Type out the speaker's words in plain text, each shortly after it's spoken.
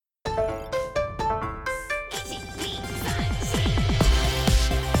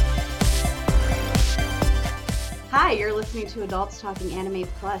Hi, you're listening to Adults Talking Anime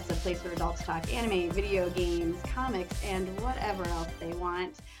Plus, a place where adults talk anime, video games, comics, and whatever else they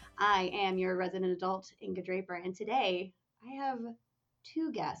want. I am your resident adult, Inga Draper, and today I have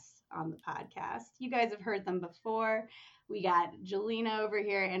two guests on the podcast. You guys have heard them before. We got Jelena over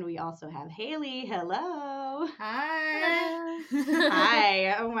here, and we also have Haley. Hello. Hi.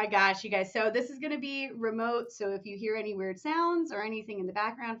 Hi. Oh my gosh, you guys. So this is going to be remote, so if you hear any weird sounds or anything in the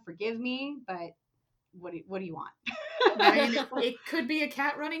background, forgive me, but what do you want? I mean, it could be a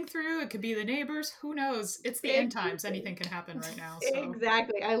cat running through. It could be the neighbors. Who knows? It's the end times. Anything can happen right now. So.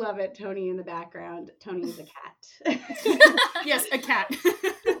 Exactly. I love it. Tony in the background. Tony is a cat. Yes, a cat.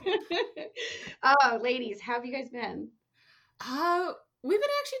 Oh, ladies, how have you guys been? We've been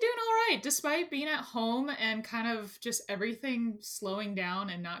actually doing all right, despite being at home and kind of just everything slowing down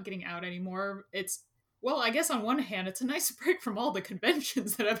and not getting out anymore. Well, I guess on one hand, it's a nice break from all the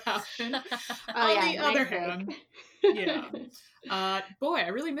conventions that have happened. On the other hand, yeah. Boy, I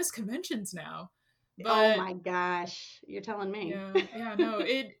really miss conventions now. But, oh my gosh, you're telling me. Yeah, no.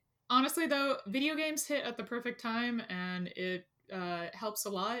 Honestly, though, video games hit at the perfect time, and it helps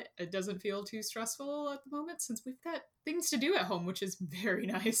a lot. It doesn't feel too stressful at the moment since we've got things to do at home, which is very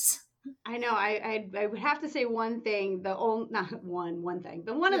nice. I know. I would have to say one thing. Not one thing,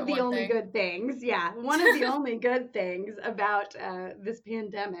 but one of the only good things. Yeah, one of the only good things about this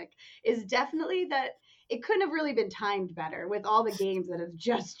pandemic is definitely that it couldn't have really been timed better with all the games that have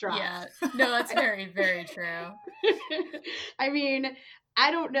just dropped. Yeah, no, that's very, very true. I mean, I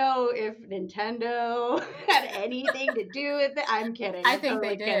don't know if Nintendo had anything to do with it. I'm kidding. I think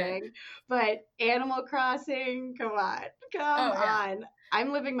they did. Kidding. But Animal Crossing, come on. On.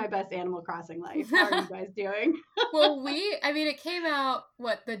 I'm living my best Animal Crossing life. How are you guys doing? Well, it came out,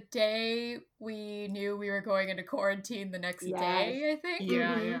 the day we knew we were going into quarantine the next day, I think?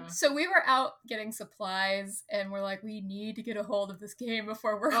 Yeah. So we were out getting supplies, and we're like, we need to get a hold of this game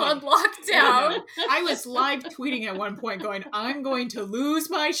before we're on lockdown. I was live tweeting at one point going, I'm going to lose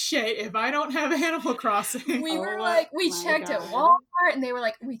my shit if I don't have Animal Crossing. We were like, we checked at Walmart, and they were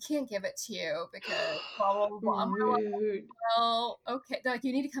like, we can't give it to you because blah, blah, blah. And we're like, well, okay. They're like,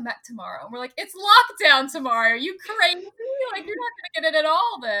 you need to come back tomorrow. And we're like, it's lockdown tomorrow. Are you crazy? Like, you're not going to get it at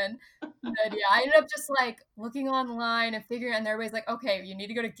all then. And yeah, I ended up just looking online and figuring, and everybody's like, okay, you need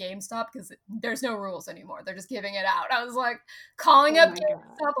to go to GameStop because there's no rules anymore. They're just giving it out. I was like, calling up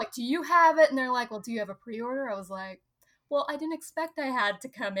GameStop, like, do you have it? And they're like, well, do you have a pre-order? I was like, well, I didn't expect I had to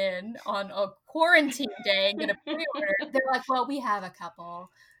come in on a quarantine day and get a pre-order. They're like, well, we have a couple.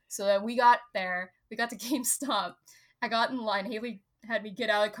 So then we got there. We got to GameStop. I got in line. Haley had me get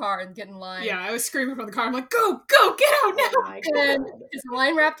out of the car and get in line. Yeah, I was screaming from the car. I'm like, go, get out now! And there's a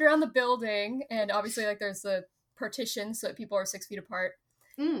line wrapped around the building, and obviously, there's the partition so that people are 6 feet apart.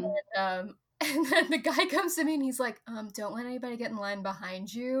 And then the guy comes to me and he's like, don't let anybody get in line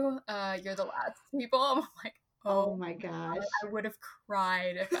behind you. You're the last people. I'm like, oh my gosh. I would have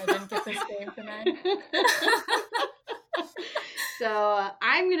cried if I didn't get this game tonight. So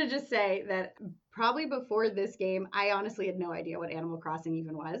I'm going to just say that probably before this game, I honestly had no idea what Animal Crossing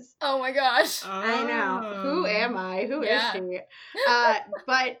even was. Oh my gosh. I know. Who am I? Who is she?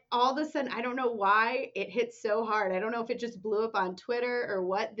 But all of a sudden, I don't know why it hit so hard. I don't know if it just blew up on Twitter or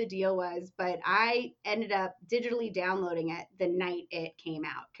what the deal was, but I ended up digitally downloading it the night it came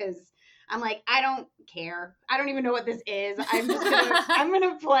out because I'm like, I don't care. I don't even know what this is. I'm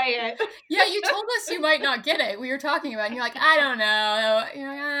gonna play it. Yeah, you told us you might not get it. We were talking about it, and you're like, I don't know.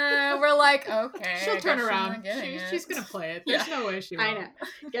 You're like, we're like, okay. She'll turn around. She's gonna play it. There's no way she won't. I know.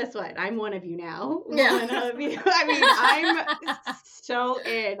 Guess what? I'm one of you now. Yeah. One of you. I mean, I'm so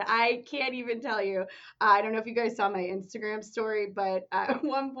in. I can't even tell you. I don't know if you guys saw my Instagram story, but at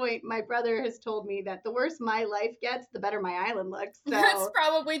one point, my brother has told me that the worse my life gets, the better my island looks. So that's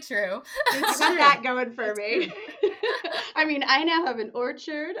probably true. It's got that going for me. I mean, I now have an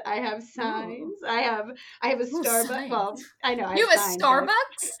orchard. I have signs. I have a Starbucks. Signs. Well, I know. You have a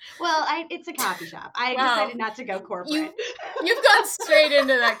Starbucks? Well, it's a coffee shop. I decided not to go corporate. You've gone straight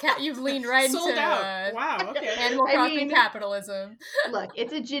into that. You've leaned right Sold into out. Wow. Okay. Animal Crossing capitalism. Look,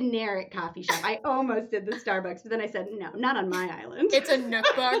 it's a generic coffee shop. I almost did the Starbucks, but then I said no, not on my island. It's a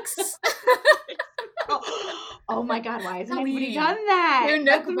Nookbucks. Oh my God! Why hasn't anybody done that?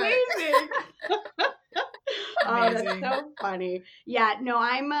 That's amazing. Oh, that's so funny. Yeah, no,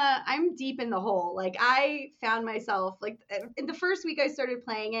 I'm deep in the hole. Like I found myself in the first week I started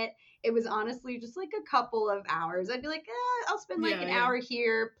playing it. it was honestly just like a couple of hours. I'd be like, I'll spend like an hour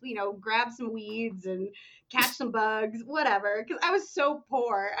here, grab some weeds and catch some bugs, whatever. Because I was so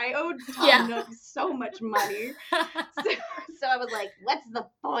poor. I owed Tom Nook so much money. So I was like, what's the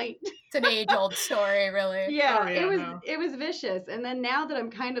point? It's an age-old story, really. Yeah, it was vicious. And then now that I'm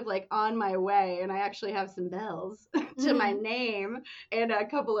kind of like on my way and I actually have some bells to my name and a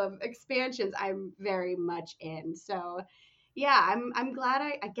couple of expansions, I'm very much in. So yeah, I'm glad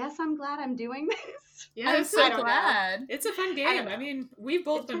I'm glad I'm doing this. Yeah, I'm so glad. It's a fun game. I mean, we've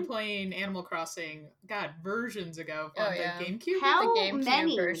both been playing Animal Crossing, versions ago on the GameCube. How the GameCube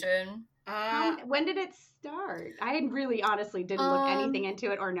many? Version. When did it start? I really honestly didn't look anything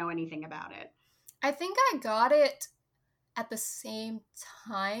into it or know anything about it. I think I got it at the same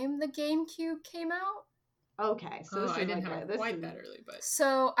time the GameCube came out. Okay, so this I is didn't like have it quite that early, but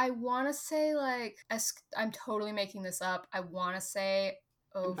so I want to say I'm totally making this up. I want to say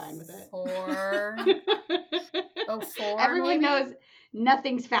 04. 04. Everyone maybe? knows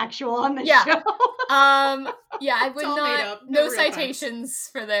nothing's factual on the show. Yeah, I would not. No citations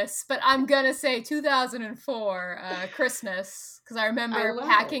for this, but I'm gonna say 2004 Christmas because I remember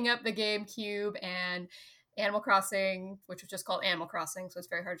packing up the GameCube and Animal Crossing, which was just called Animal Crossing, so it's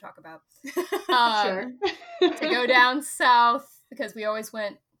very hard to talk about. Sure. To go down south because we always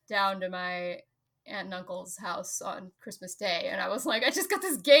went down to my aunt and uncle's house on Christmas Day, and I was like, I just got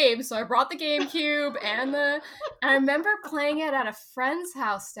this game, so I brought the GameCube and I remember playing it at a friend's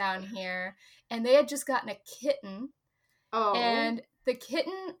house down here, and they had just gotten a kitten. Oh. And the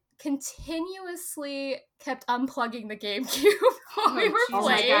kitten continuously kept unplugging the GameCube while we were playing. Oh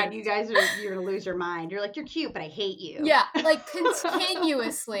my god, you're gonna lose your mind. You're like, you're cute, but I hate you. Yeah, like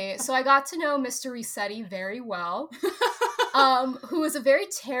continuously. So I got to know Mr. Resetti very well, who was a very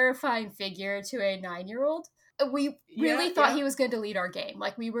terrifying figure to a 9-year-old. We really thought he was going to delete our game.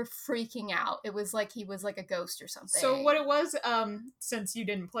 Like, we were freaking out. It was like he was like a ghost or something. So what it was, since you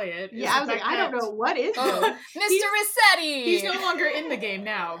didn't play it... Yeah, I was like, I don't know, what is this? Mr. Resetti! He's no longer in the game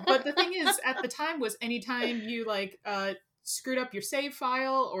now. But the thing is, at the time was anytime you, screwed up your save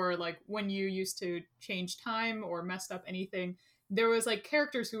file, or, when you used to change time or messed up anything, there was,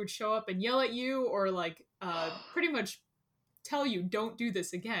 characters who would show up and yell at you, or, pretty much tell you don't do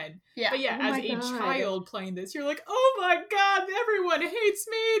this again. Yeah. But as a child playing this, you're like, oh my god, everyone hates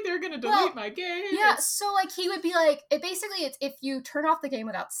me, they're gonna delete my game. Yeah, so he would be it's if you turn off the game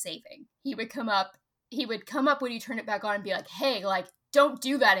without saving, he would come up when you turn it back on and be like, hey, don't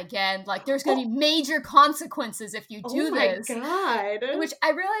do that again. There's gonna be major consequences if you do this. Oh my god. Which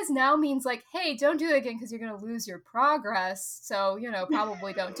I realize now means hey, don't do it again because you're gonna lose your progress. So,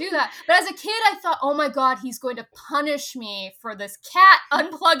 probably don't do that. But as a kid, I thought, oh my god, he's going to punish me for this cat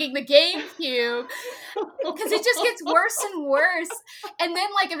unplugging the GameCube. Because it just gets worse and worse. And then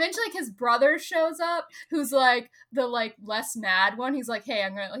eventually his brother shows up, who's the less mad one. He's like, hey,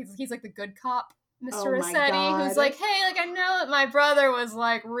 he's the good cop. Mr. Resetti, who's like, hey, I know that my brother was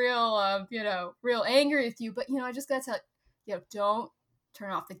real angry with you, but I just gotta tell you, don't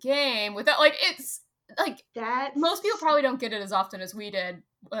turn off the game without it's that. Most people probably don't get it as often as we did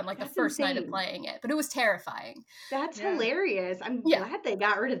on the first night of playing it, but it was terrifying. That's hilarious. I'm glad they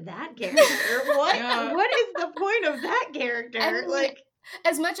got rid of that character. What is the point of that character?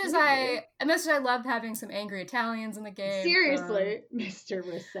 As much as I loved having some angry Italians in the game. Seriously, Mr.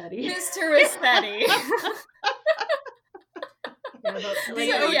 Resetti. Mr. Resetti.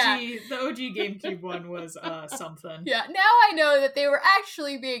 The OG GameCube one was something. Yeah, now I know that they were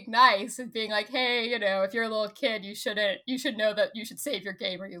actually being nice and being like, hey, if you're a little kid, you should know that you should save your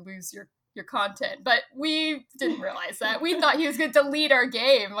game or you lose your content. But we didn't realize that. We thought he was going to delete our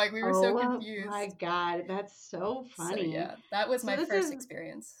game. We were so confused. Oh my god, that's so funny. So, that was my first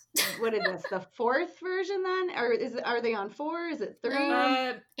experience. What is this? The 4th version then? Or are they on 4? Is it 3?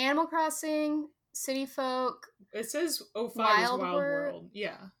 Animal Crossing, City Folk. It says 05 Wild World.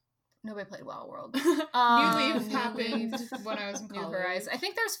 Yeah. Nobody played Wild World. New Leaf happened when I was in college. New Horizon. I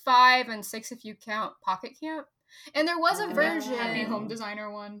think there's 5 and 6 if you count Pocket Camp. And there was a version. Happy Home Designer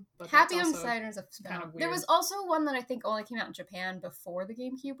one. But Happy Home Designer is kind of weird. There was also one that I think only came out in Japan before the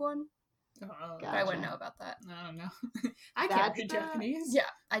GameCube one. But I wouldn't know about that. I don't know. I can't read Japanese. Yeah,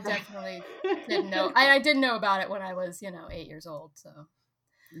 I definitely didn't know. I didn't know about it when I was, 8 years old. So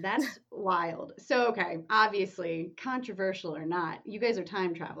that's wild. So, okay, obviously, controversial or not, you guys are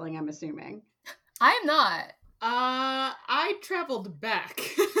time traveling, I'm assuming. I am not. I traveled back.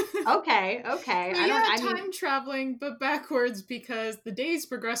 Okay. Time traveling, but backwards because the days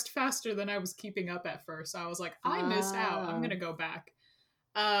progressed faster than I was keeping up at first. I was like, I missed out. I'm gonna go back.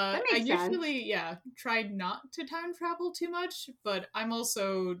 That I makes sense. usually, try not to time travel too much, but I'm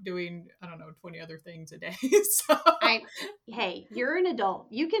also doing, I don't know, 20 other things a day. So Hey, you're an adult.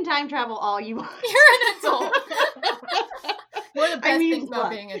 You can time travel all you want. You're an adult. One of the I best mean, things about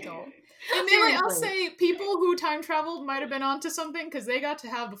look. being adult. And maybe I'll Seriously. say people who time traveled might have been onto something because they got to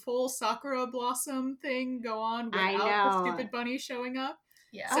have the full Sakura Blossom thing go on I without the know. stupid bunny showing up.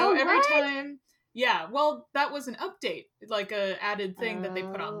 Yeah. So Oh, every what? time, well, that was an update, like a added thing that they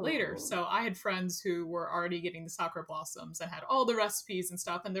put on later. Oh. So I had friends who were already getting the Sakura Blossoms and had all the recipes and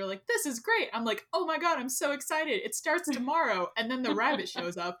stuff, and they're like, "This is great!" I'm like, "Oh my god, I'm so excited! It starts tomorrow!" And then the rabbit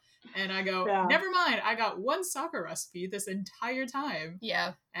shows up, and I go, Yeah. "Never mind, I got one Sakura recipe this entire time."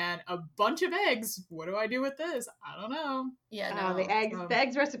 Yeah. And a bunch of eggs. What do I do with this? I don't know. Yeah. Oh, No. the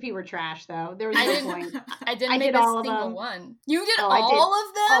eggs recipe were trash though. There was I no didn't- point. I didn't I make did a all of single them. one. You did Oh, I did. all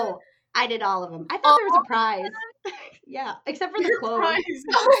of them? Oh, I did all of them. I thought there was a prize. Yeah, except for the Your clothes. prize is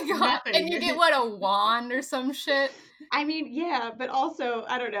Oh my god! nothing. And you get what, a wand or some shit? I mean, yeah, but also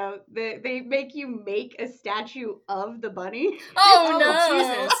I don't know. They make you make a statue of the bunny. Oh,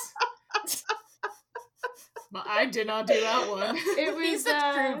 no! Jesus. But I did not do that one. It was He's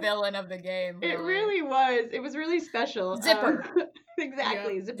the true villain of the game. It really was. It was really special. Zipper.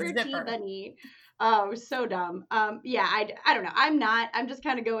 Exactly. Yeah. Zipper Zipper. Tea Bunny. Oh, it was so dumb. Yeah, I don't know. I'm just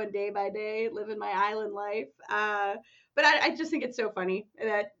kind of going day by day, living my island life. But I just think it's so funny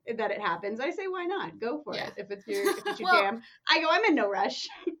that it happens. I say, why not? Go for it. If it's your Well, jam. I go, I'm in no rush.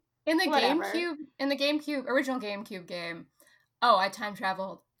 In the Whatever. original GameCube game, I time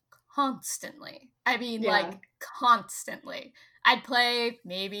traveled constantly. I mean, Yeah. like, constantly. I'd play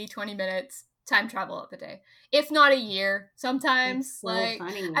maybe 20 minutes, time travel up a day. If not a year, sometimes. It's so like,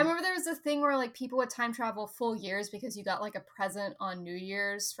 funny. I remember there was a thing where, like, people would time travel full years because you got, like, a present on New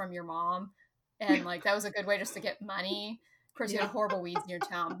Year's from your mom. And, like, that was a good way just to get money. Of course, you had horrible weeds in your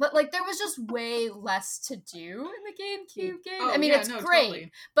town. But, like, there was just way less to do in the GameCube game. Oh, I mean, yeah, it's no, great.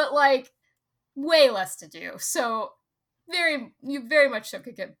 totally. But, like, way less to do. So you very much so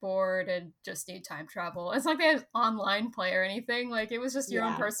could get bored and just need time travel. It's not like they had online play or anything. Like, it was just your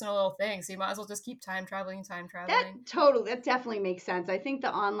own Yeah. personal little thing. So you might as well just keep time traveling. That definitely makes sense. I think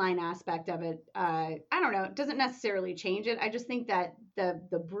the online aspect of it, I don't know, it doesn't necessarily change it. I just think that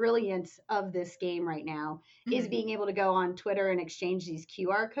the brilliance of this game right now is being able to go on Twitter and exchange these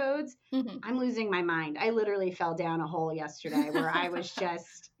QR codes. Mm-hmm. I'm losing my mind. I literally fell down a hole yesterday where I was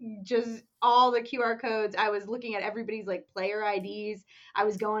just all the QR codes. I was looking at everybody's like player IDs. I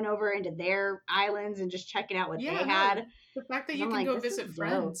was going over into their islands and just checking out what they had. The fact that you I'm can like, go this visit is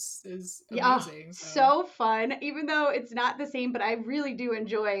friends is Yeah, amazing. so fun. Even though it's not the same, but I really do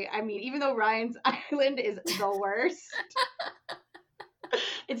enjoy. I mean, even though Ryan's island is the worst,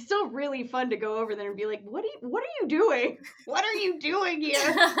 it's still really fun to go over there and be like, what are you doing? What are you doing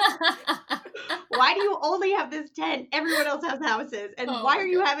here? Why do you only have this tent? Everyone else has houses. And why are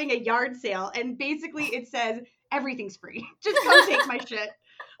you having a yard sale? And basically it says everything's free. Just come take my shit.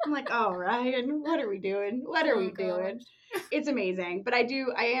 I'm like, oh, Ryan, what are we doing? What are we doing? It's amazing. But I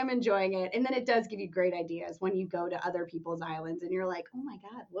am enjoying it. And then it does give you great ideas when you go to other people's islands and you're like, oh my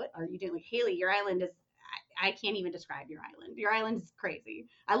God, what are you doing? Like, Haley, your island is, I can't even describe your island. Your island is crazy.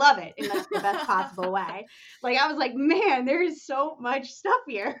 I love it in the best possible way. Like, I was like, man, there is so much stuff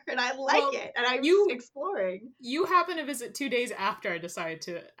here and I like it. And I'm exploring. You happen to visit 2 days after I decided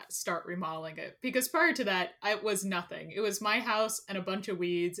to start remodeling it. Because prior to that, it was nothing. It was my house and a bunch of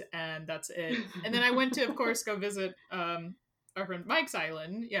weeds and that's it. And then I went to, of course, go visit our friend Mike's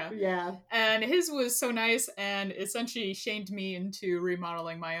island. Yeah. And his was so nice and essentially shamed me into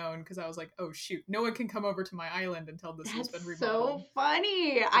remodeling my own because I was like, oh shoot, no one can come over to my island until this has been remodeled. So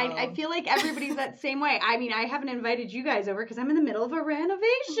funny. I feel like everybody's that same way. I mean, I haven't invited you guys over because I'm in the middle of a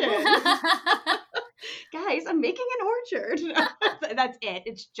renovation. Guys, I'm making an orchard. That's it.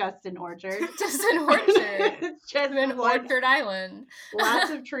 It's just an orchard. Just an orchard. It's just an orchard island. Lots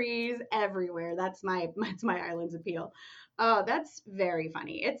of trees everywhere. That's my island's appeal. Oh, that's very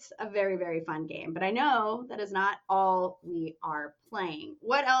funny. It's a very, very fun game. But I know that is not all we are playing.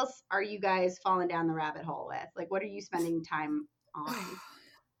 What else are you guys falling down the rabbit hole with? Like, what are you spending time on?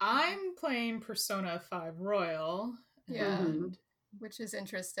 I'm playing Persona 5 Royal. Yeah. Mm-hmm. Which is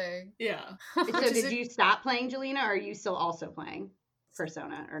interesting. Yeah. So did you stop playing, Jelena, or are you still also playing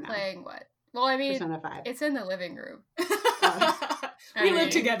Persona or not? Playing what? Well, I mean, Persona 5. It's in the living room. We live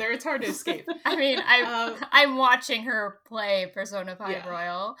together. It's hard to escape. I mean, I'm watching her play Persona 5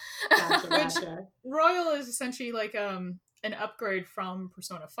 Royal. Which Royal is essentially like an upgrade from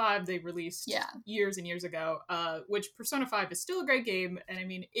Persona 5 they released years and years ago, which Persona 5 is still a great game, and I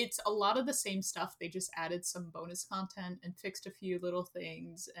mean, it's a lot of the same stuff. They just added some bonus content and fixed a few little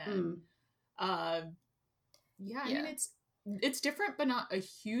things, and I mean, it's different, but not a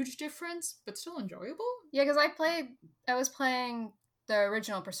huge difference, but still enjoyable. Yeah, because I was playing the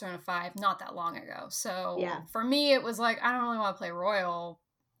original Persona 5 not that long ago, so for me it was like, I don't really want to play Royal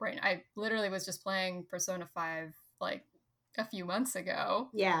right now. I literally was just playing Persona 5 like a few months ago.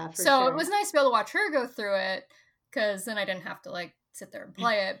 Yeah, so it was nice to be able to watch her go through it, because then I didn't have to like sit there and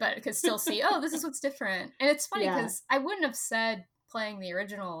play it, but I could still see, oh, this is what's different. And it's funny because I wouldn't have said playing the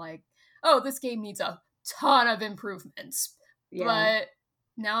original like, oh, this game needs a ton of improvements. But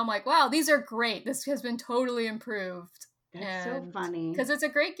now I'm like, wow, these are great. This has been totally improved. That's so funny. Because it's a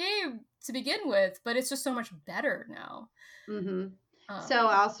great game to begin with, but it's just so much better now. So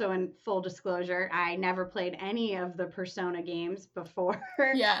also, in full disclosure, I never played any of the Persona games before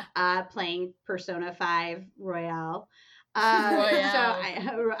playing Persona 5 Royale. So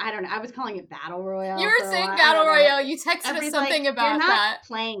I don't know. I was calling it Battle Royale. You were saying Battle Royale. You texted us something about You're not that.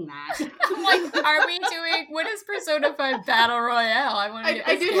 Playing that. I'm like, are we doing? What is Persona 5 Battle Royale?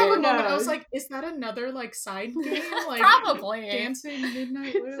 I did have a moment. I was like, is that another like side game? Like probably Dancing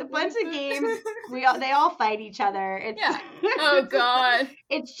Midnight. It's a bunch of games. They all fight each other. It's, Oh God.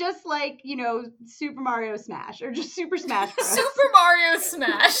 It's just like, Super Mario Smash or just Super Smash Bros. Super Mario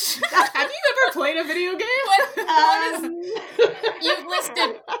Smash. Have you ever played a video game? What is?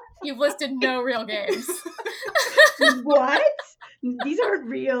 You've listed no real games. What? These aren't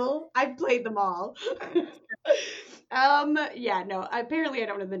real. I've played them all. Apparently I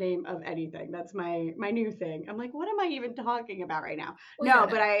don't know the name of anything. That's my new thing. I'm like, what am I even talking about right now?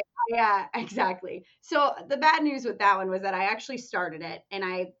 Exactly. So the bad news with that one was that I actually started it and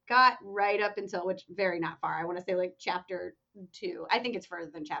I got right up until, which very not far. I want to say like chapter 2. I think it's further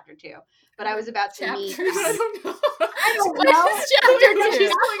than chapter 2, but I was about to meet. I don't know. I don't know. Chapter 2.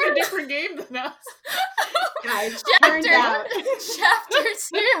 She's playing a different game than us. Guys, turns out. Chapter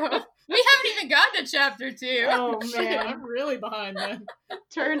 2. We haven't even gotten to chapter 2. Oh man, I'm really behind then.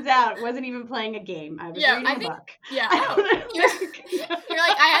 Turns out, wasn't even playing a game. I was reading a book. Yeah, you're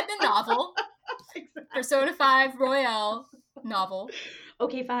like, I had the novel, exactly. Persona 5 Royale novel.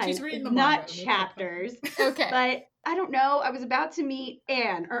 Okay, fine. She's reading the not manga. chapters. Okay, but I don't know. I was about to meet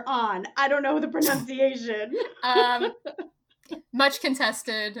Anne or On. I don't know the pronunciation. Much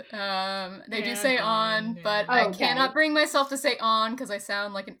contested. They do say on, but I cannot bring myself to say on because I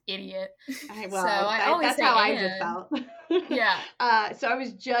sound like an idiot. I always that's say how Anne. I just felt. Yeah. So I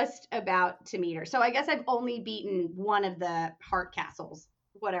was just about to meet her. So I guess I've only beaten one of the heart castles,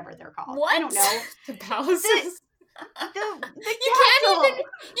 whatever they're called. What? I don't know. The palaces. You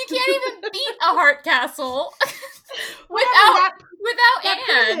can't even beat a heart castle without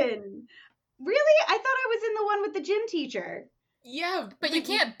Anne. Prison. Really? I thought I was in the one with the gym teacher. Yeah, but you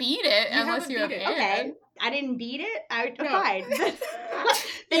can't beat it unless you have Anne. Okay, I didn't beat it. Fine.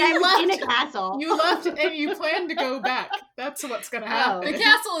 Then I was in a castle. You left and you planned to go back. That's what's gonna happen. The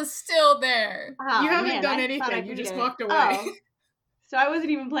castle is still there. You haven't done anything. You just walked away. So I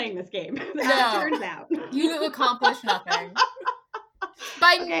wasn't even playing this game. No. Turns out. You accomplished nothing.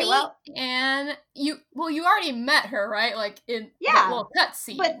 And you already met her, right? Like in the little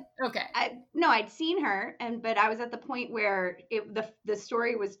cutscene. But okay. I'd seen her, but I was at the point where the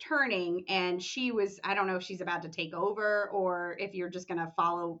story was turning, and she was, I don't know if she's about to take over or if you're just gonna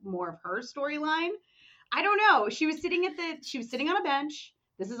follow more of her storyline. I don't know. She was sitting on a bench.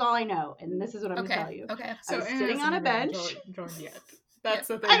 This is all I know, and this is what I'm gonna tell you. Okay. So I was sitting on a bench. Joined yet. That's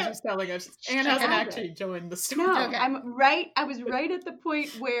the thing she's telling us. Anne hasn't actually joined the story. No, I'm right. I was right at the point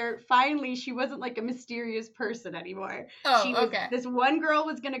where finally she wasn't like a mysterious person anymore. Oh, she was, okay. This one girl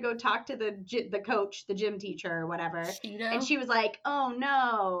was going to go talk to the coach, the gym teacher or whatever. Cheeto? And she was like, oh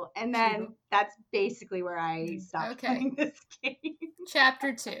no. And then that's basically where I stopped playing this game.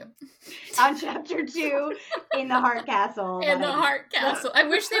 Chapter 2. On chapter 2 in the Heart Castle. Heart Castle. I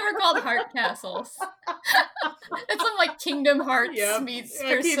wish they were called Heart Castles. It's some like Kingdom Hearts meets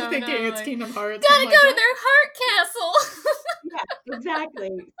Persona. I keep thinking it's Kingdom Hearts. Gotta go to their Heart Castle. Yeah,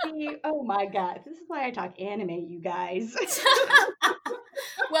 exactly. See, oh my god. This is why I talk anime, you guys.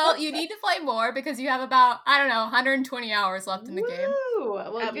 Well, you need to play more because you have about, 120 hours left in the game.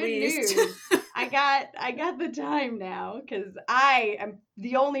 Well, At good least. news. I got the time now because I am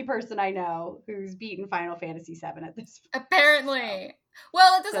the only person I know who's beaten Final Fantasy VII at this point. Apparently.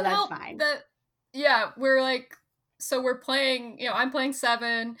 Well, it doesn't help fine. that, we're playing, I'm playing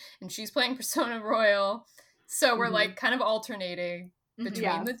 7 and she's playing Persona Royal. So we're like kind of alternating.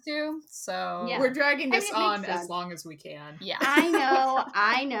 between the two. So we're dragging this on sense. as long as we can. Yeah.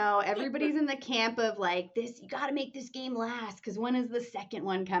 I know. Everybody's in the camp of like this, you got to make this game last because when is the second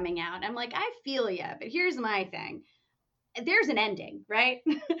one coming out? I'm like, I feel you, but here's my thing. There's an ending, right?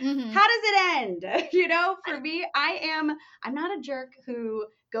 Mm-hmm. How does it end? You know, for me, I'm not a jerk who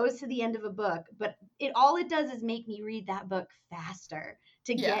goes to the end of a book, but all it does is make me read that book faster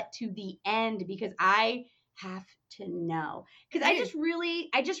to get to the end because I have to know. Because I just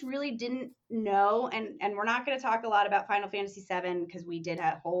really didn't know, and we're not going to talk a lot about Final Fantasy VII because we did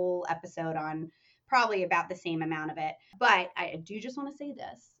a whole episode on probably about the same amount of it. But I do just want to say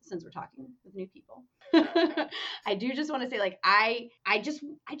this, since we're talking with new people. I do just want to say, like, I just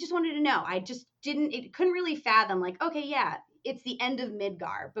wanted to know. I just couldn't really fathom, like, okay, yeah, it's the end of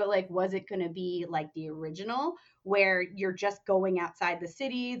Midgar, but like, was it going to be like the original where you're just going outside the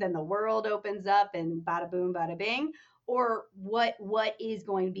city, then the world opens up and bada boom, bada bing? Or what is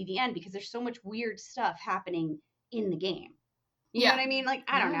going to be the end? Because there's so much weird stuff happening in the game. You know what I mean? Like,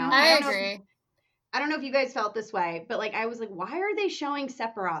 I don't know. I agree. I don't know if you guys felt this way, but like I was like, why are they showing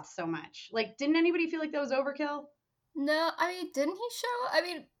Sephiroth so much? Like, didn't anybody feel like that was overkill? No, I mean, didn't he show? I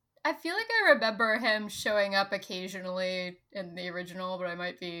mean, I feel like I remember him showing up occasionally in the original, but I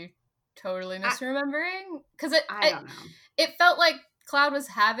might be totally misremembering. Because I don't know. It felt like Cloud was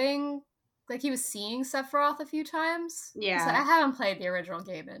having, like he was seeing Sephiroth a few times. Yeah. I haven't played the original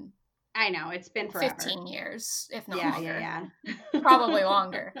game in I know, it's been forever. 15 years, if not longer. Yeah. Probably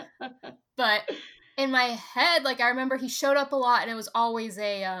longer. But in my head, like I remember he showed up a lot and it was always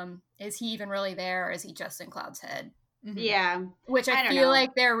is he even really there or is he just in Cloud's head? Mm-hmm. Yeah. Which I feel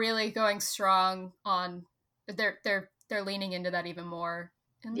like they're really going strong on, they're leaning into that even more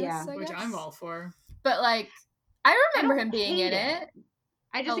in this, I which guess. I'm all for. But like, I remember him being in it.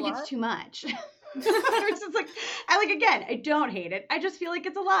 I just think it's too much. It's just like, I don't hate it. I just feel like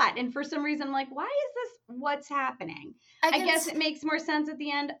it's a lot. And for some reason, I'm like, why is this what's happening? I guess it makes more sense at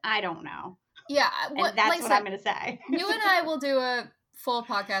the end. I don't know. Yeah. And that's what I'm going to say. You and I will do a full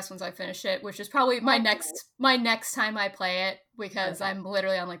podcast once I finish it, which is probably my next time I play it, because I'm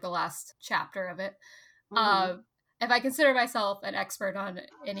literally on like the last chapter of it. Mm-hmm. If I consider myself an expert on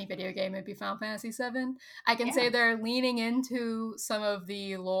any video game, it'd be Final Fantasy VII. I can say they're leaning into some of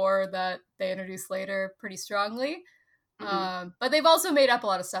the lore that they introduced later pretty strongly. Mm-hmm. But they've also made up a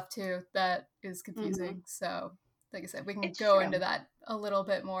lot of stuff too that is confusing. Mm-hmm. So, like I said, we can go into that a little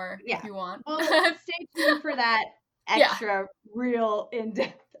bit more if you want. Well, stay tuned for that extra real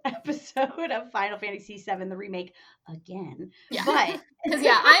in-depth episode of Final Fantasy VII, the remake again. Yeah. But because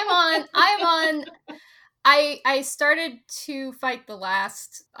I'm on I started to fight the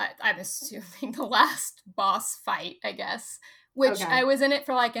last, I'm assuming the last boss fight, I guess, which I was in it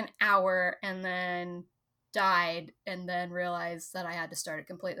for like an hour and then died and then realized that I had to start it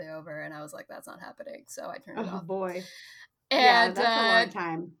completely over, and I was like, that's not happening, so I turned it off. Oh boy. And that's a long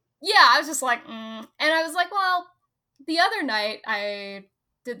time. Yeah, I was just like, And I was like, well, the other night I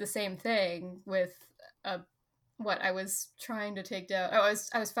did the same thing with what I was trying to take down. I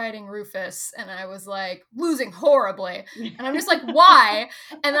was fighting Rufus, and I was like losing horribly, and I'm just like, why?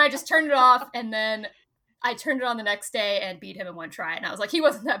 And then I just turned it off, and then I turned it on the next day and beat him in one try, and I was like, he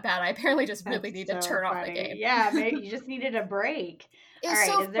wasn't that bad. I apparently just really need to turn off the game. Yeah, maybe you just needed a break. It was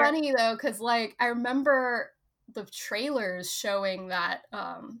so funny though, because like I remember the trailers showing that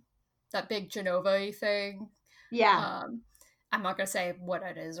that big Jenova thing. Yeah. I'm not going to say what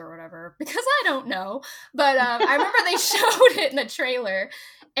it is or whatever, because I don't know. But I remember they showed it in the trailer.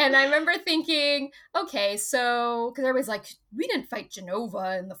 And I remember thinking, okay, so, because everybody's like, we didn't fight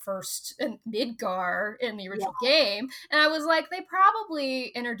Jenova in Midgar in the original game. And I was like, they probably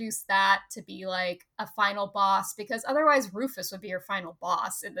introduced that to be like a final boss, because otherwise Rufus would be your final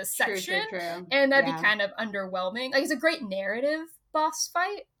boss in this section. True. And that'd be kind of underwhelming. Like, it's a great narrative boss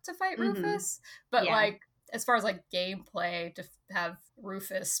fight to fight Rufus. But like, as far as like gameplay, to have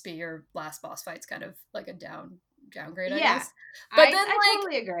Rufus be your last boss fight's kind of like a downgrade, I guess. But I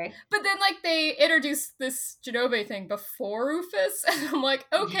totally agree. But then like they introduced this Jenova thing before Rufus, and I'm like,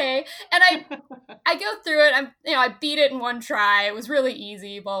 okay. And I go through it. I beat it in one try. It was really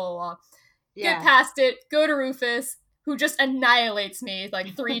easy. Blah blah blah. Get past it. Go to Rufus, who just annihilates me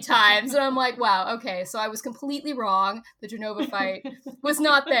like 3 times. And I'm like, wow, okay, so I was completely wrong. The Jenova fight was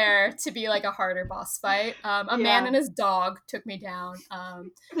not there to be like a harder boss fight. A man and his dog took me down.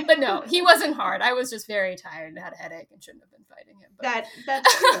 But no, he wasn't hard. I was just very tired and had a headache and shouldn't have been fighting him. But...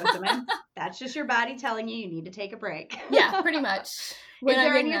 That's true. That's just your body telling you need to take a break. Yeah, pretty much. Is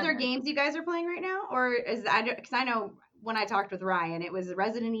there any other games you guys are playing right now? Or is that, because I know when I talked with Ryan, it was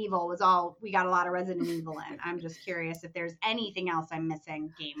Resident Evil was all, we got a lot of Resident Evil in. I'm just curious if there's anything else I'm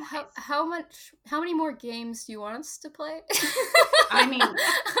missing game-wise. How many more games do you want us to play? I mean,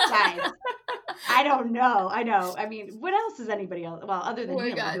 guys, I don't know. I know. I mean, what else is anybody else? Well, other than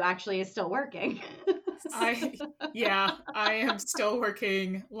Neil, who actually is still working. I am still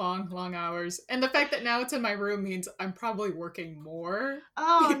working long hours. And the fact that now it's in my room means I'm probably working more.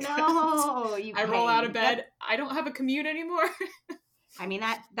 Oh, no. I roll out of bed. I don't have a commute anymore. I mean,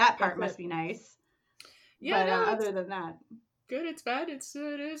 that part must be nice. Yeah, but other than that. Good, it's bad, it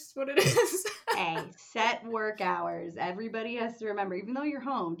is what it is. Hey, set work hours. Everybody has to remember, even though you're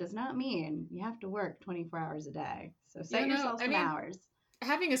home, does not mean you have to work 24 hours a day. So set yourself some hours.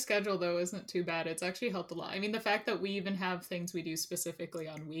 Having a schedule, though, isn't too bad. It's actually helped a lot. I mean, the fact that we even have things we do specifically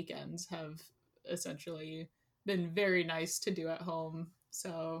on weekends have essentially been very nice to do at home.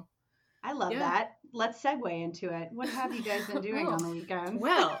 So I love that. Let's segue into it. What have you guys been doing on the weekend?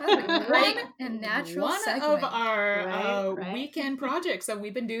 Well, great and natural one segue. of our weekend projects that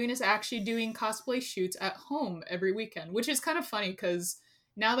we've been doing is actually doing cosplay shoots at home every weekend, which is kind of funny because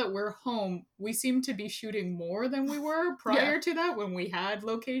now that we're home, we seem to be shooting more than we were prior to that when we had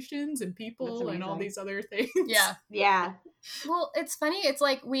locations and people and all these other things. Yeah. Well, it's funny. It's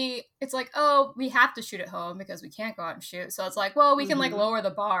like, oh, we have to shoot at home because we can't go out and shoot. So it's like, well, we can like lower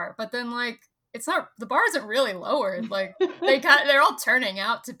the bar, but then like, it's not, the bar isn't really lowered. Like they're all turning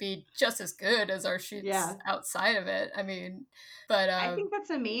out to be just as good as our shoots outside of it. I mean, but I think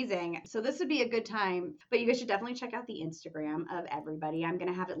that's amazing. So this would be a good time, but you guys should definitely check out the Instagram of everybody. I'm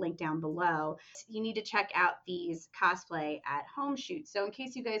going to have it linked down below. You need to check out these cosplay at home shoots. So in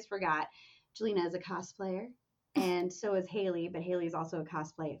case you guys forgot, Jelena is a cosplayer. And so is Haley, but Haley is also a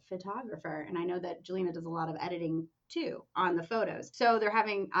cosplay photographer. And I know that Jelena does a lot of editing too on the photos. So they're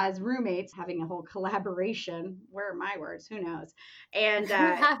having, as roommates, having a whole collaboration. Where are my words? Who knows? And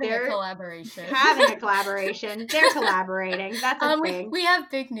they're having a collaboration. They're collaborating. That's a thing. We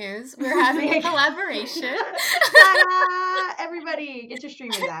have big news. We're having a collaboration. Ta-da! Everybody, get your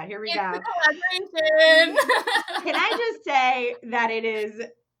streamers out. Here we go. Collaboration. Can I just say that it is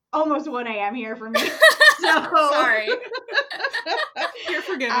almost 1 a.m. here for me. So sorry. You're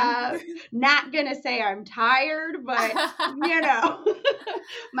forgiven. Not gonna say I'm tired, but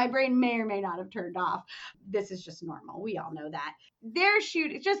my brain may or may not have turned off. This is just normal. We all know that. Their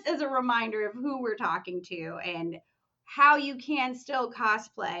shoot, just as a reminder of who we're talking to and how you can still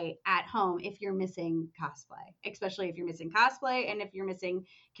cosplay at home if you're missing cosplay, especially if you're missing cosplay and if you're missing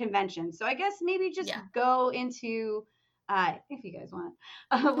conventions. So I guess maybe just go into if you guys want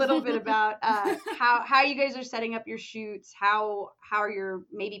a little bit about how you guys are setting up your shoots, how you're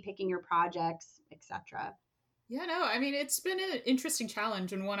maybe picking your projects, etc. Yeah, no, I mean, it's been an interesting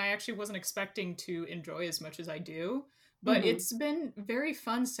challenge and one I actually wasn't expecting to enjoy as much as I do. But it's been very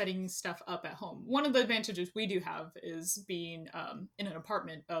fun setting stuff up at home. One of the advantages we do have is being in an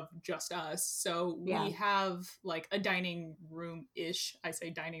apartment of just us. So we have like a dining room-ish. I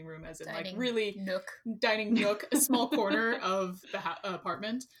say dining room as in like really dining nook, a small corner of the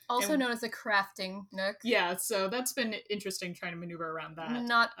apartment. Also known as a crafting nook. Yeah, so that's been interesting trying to maneuver around that.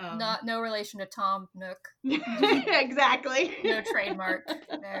 Not no relation to Tom Nook. Exactly. No trademark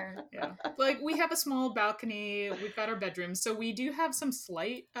there. Yeah. Like we have a small balcony. We've got our bedroom. So we do have some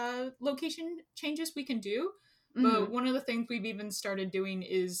slight location changes we can do. But one of the things we've even started doing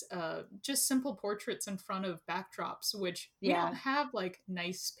is just simple portraits in front of backdrops, which we don't have like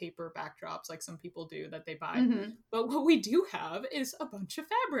nice paper backdrops like some people do that they buy. But what we do have is a bunch of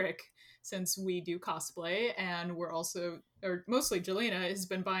fabric since we do cosplay, and we're also, or mostly Jelena has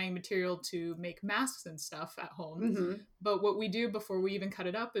been buying material to make masks and stuff at home. But what we do before we even cut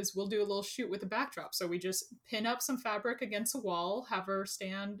it up is we'll do a little shoot with a backdrop. So we just pin up some fabric against a wall, have her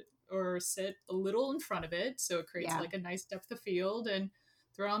stand or sit a little in front of it so it creates like a nice depth of field, and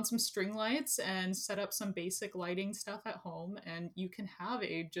throw on some string lights and set up some basic lighting stuff at home, and you can have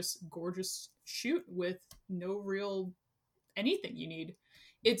a just gorgeous shoot with no real anything you need.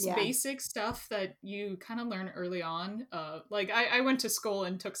 It's basic stuff that you kind of learn early on. Like I went to school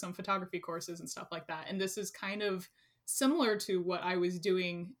and took some photography courses and stuff like that, and this is kind of similar to what I was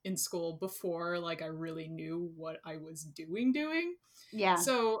doing in school before like I really knew what I was doing. Yeah.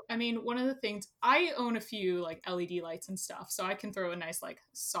 So, I mean, one of the things, I own a few like LED lights and stuff, so I can throw a nice like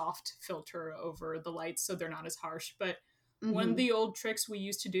soft filter over the lights so they're not as harsh. But one of the old tricks we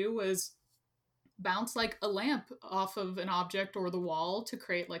used to do was bounce like a lamp off of an object or the wall to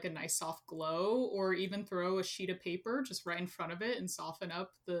create like a nice soft glow, or even throw a sheet of paper just right in front of it and soften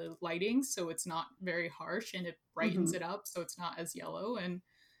up the lighting so it's not very harsh and it brightens it up so it's not as yellow. And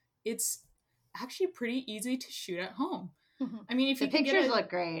it's actually pretty easy to shoot at home. Mhm. I mean, if The you can pictures get look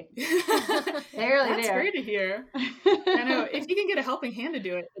great. They really That's do. great to hear. I know if you can get a helping hand to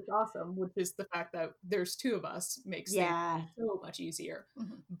do it, it's awesome. Which is the fact that there's two of us makes things Yeah. so much easier.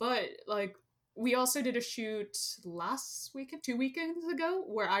 Mhm. But like, we also did a shoot last weekend, 2 weekends ago,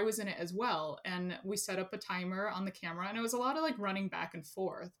 where I was in it as well, and we set up a timer on the camera, and it was a lot of like running back and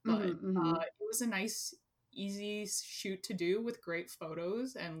forth, but it was a nice, easy shoot to do with great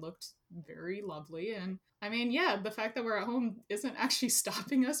photos and looked very lovely. And I mean, yeah, the fact that we're at home isn't actually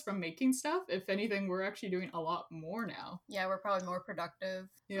stopping us from making stuff. If anything, we're actually doing a lot more now. Yeah, we're probably more productive.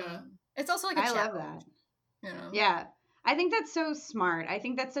 Yeah. It's also like a I challenge, love that. you know? Yeah. I think that's so smart. I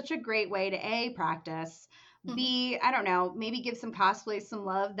think that's such a great way to A, practice, B, I don't know, maybe give some cosplays some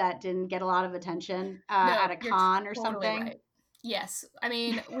love that didn't get a lot of attention at a you're con or totally something. right. Yes. I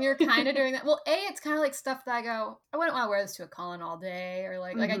mean, we were kind of doing that. Well, A, it's kind of like stuff that I go, I wouldn't want to wear this to a con all day. Or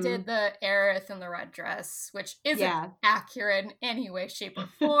like I did the Aerith in the red dress, which isn't accurate in any way, shape, or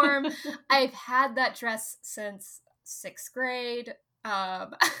form. I've had that dress since 6th grade.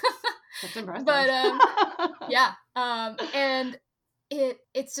 That's impressive. But yeah. And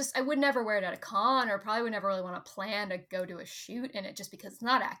it's just, I would never wear it at a con, or probably would never really want to plan to go to a shoot in it just because it's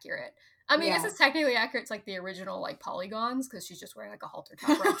not accurate. I mean, this is technically accurate. It's like the original like polygons, because she's just wearing like a halter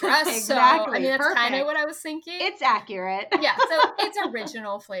top red dress. Exactly. So I mean, that's kind of what I was thinking. It's accurate. Yeah. So it's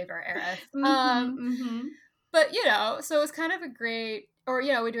original flavor, Aerith. But you know, so it's kind of a great, or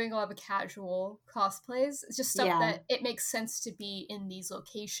you know, we're doing a lot of casual cosplays. It's just stuff that it makes sense to be in these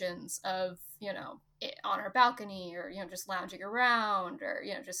locations of, you know, on our balcony, or, you know, just lounging around, or,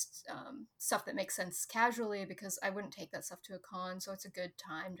 you know, just stuff that makes sense casually, because I wouldn't take that stuff to a con. So it's a good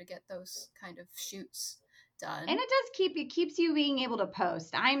time to get those kind of shoots done. And it does keeps you being able to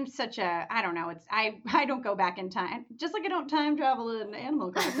post. I'm such a, I don't know, I don't go back in time, just like I don't time travel in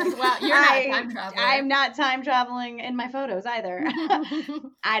Animal Crossing. Well, you're not a time traveler. I'm not time traveling in my photos either.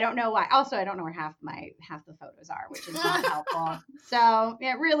 I don't know why. Also, I don't know where half the photos are, which is not helpful. So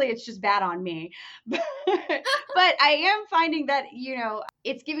yeah, really, it's just bad on me. But I am finding that, you know,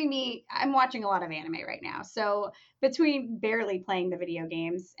 it's giving me, I'm watching a lot of anime right now. So between barely playing the video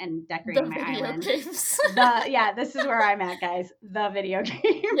games and decorating my island, games. This is where I'm at, guys. The video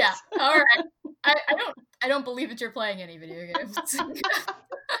games. Yeah. All right. I don't believe that you're playing any video games.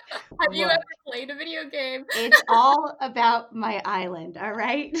 Have you ever played a video game? It's all about my island, all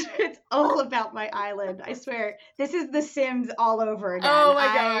right? It's all about my island. I swear. This is The Sims all over again. Oh my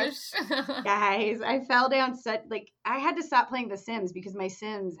gosh. Guys, I fell down I had to stop playing The Sims because my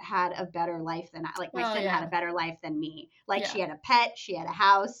Sims had a better life than my Sim had a better life than me. She had a pet, she had a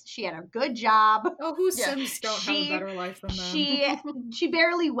house, she had a good job. Oh, whose Sims don't have a better life than them? She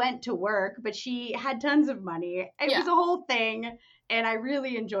barely went to work, but she had tons of money. It was a whole thing. And I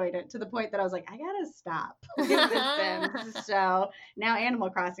really enjoyed it to the point that I was like, I gotta stop playing The Sims. So now Animal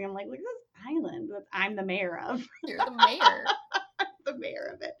Crossing, I'm like, look at this island that I'm the mayor of. You're the mayor. The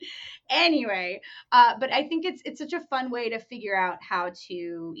mayor of it. Anyway, but I think it's such a fun way to figure out how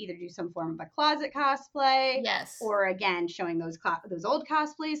to either do some form of a closet cosplay, yes, or again showing those old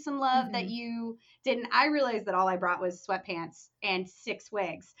cosplays some love that you didn't. I realized that all I brought was sweatpants and 6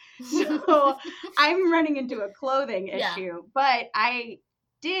 wigs, so I'm running into a clothing issue. But I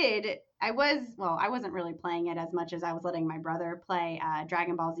wasn't really playing it as much as I was letting my brother play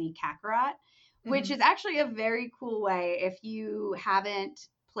Dragon Ball Z Kakarot, which is actually a very cool way. If you haven't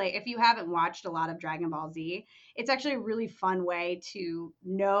watched a lot of Dragon Ball Z, it's actually a really fun way to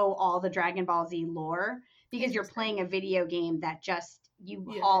know all the Dragon Ball Z lore, because you're playing a video game that just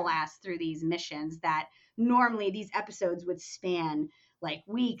haul ass through these missions that normally these episodes would span like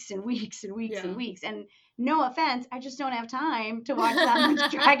weeks and weeks and weeks and weeks. And no offense, I just don't have time to watch that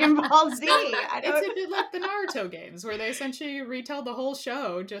much Dragon Ball Z. It's a bit like the Naruto games, where they essentially retell the whole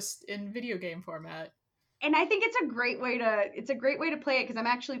show just in video game format. And I think it's a great way to play it, because I'm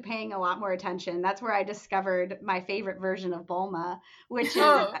actually paying a lot more attention. That's where I discovered my favorite version of Bulma, which is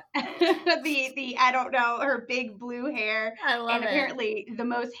the I don't know, her big blue hair. I love it. Apparently the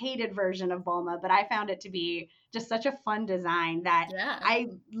most hated version of Bulma, but I found it to be just such a fun design that I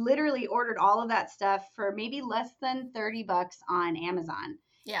literally ordered all of that stuff for maybe less than $30 on Amazon.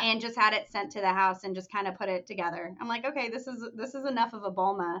 Yeah. And just had it sent to the house and just kind of put it together. I'm like, okay, this is enough of a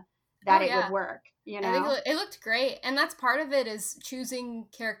Bulma that it would work, you know? I think it looked great. And that's part of it, is choosing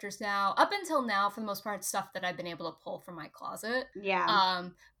characters now. Up until now, for the most part, stuff that I've been able to pull from my closet. Yeah.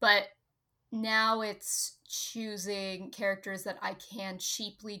 But now it's choosing characters that I can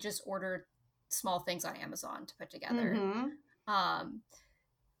cheaply just order small things on Amazon to put together.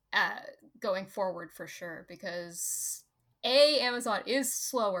 Going forward, for sure, because Amazon is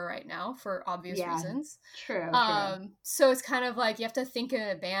slower right now for obvious reasons. True. So it's kind of like you have to think in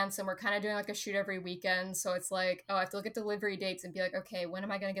advance, and we're kind of doing like a shoot every weekend. So it's like, oh, I have to look at delivery dates and be like, okay, when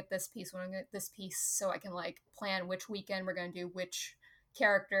am I going to get this piece? When am I going to get this piece? So I can like plan which weekend we're going to do which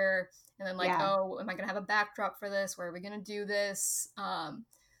character, and then like, oh, am I going to have a backdrop for this? Where are we going to do this?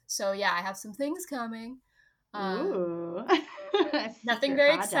 So yeah, I have some things coming. Ooh. Nothing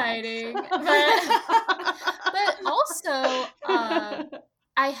very exciting. But also, I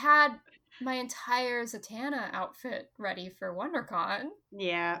had my entire Zatanna outfit ready for WonderCon.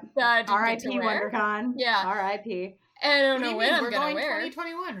 Yeah. R.I.P. WonderCon. Yeah. R.I.P. And I don't know when I'm going to wear.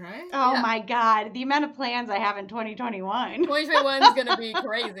 2021, right? Oh my God. The amount of plans I have in 2021. 2021 is going to be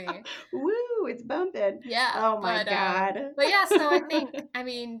crazy. Woo, it's bumping. Yeah. Oh my God. But yeah, so I think, I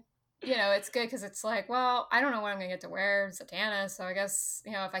mean, you know, it's good because it's like, well, I don't know when I'm going to get to wear Zatanna. So I guess,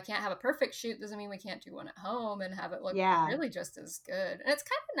 you know, if I can't have a perfect shoot, doesn't mean we can't do one at home and have it look really just as good. And it's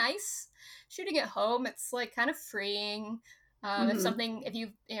kind of nice shooting at home. It's like kind of freeing. If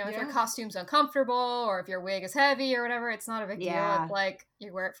your costume's uncomfortable or if your wig is heavy or whatever, it's not a big deal. It's like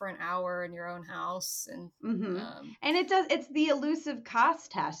you wear it for an hour in your own house, and and it's the elusive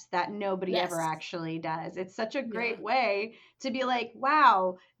cost test that nobody ever actually does. It's such a great way to be like,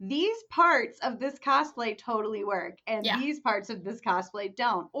 wow, these parts of this cosplay totally work, and these parts of this cosplay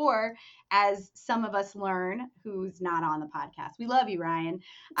don't. Or as some of us learn, who's not on the podcast, we love you, Ryan,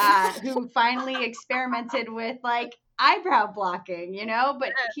 who finally experimented with like eyebrow blocking, you know,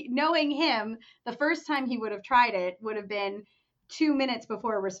 but knowing him, the first time he would have tried it would have been 2 minutes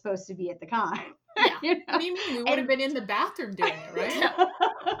before we're supposed to be at the con. Yeah. You know? What do you mean? We would have been in the bathroom doing it, right?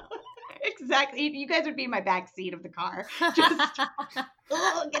 Exactly. You guys would be in my back seat of the car. Just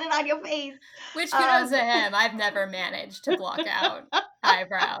get it on your face. Which kudos to him. I've never managed to block out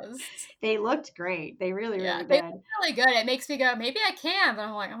eyebrows. They looked great. They really did. They look really good. It makes me go, maybe I can, but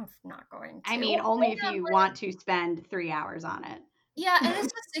I'm like, I'm not going to. I mean, only if you want to spend 3 hours on it. Yeah, and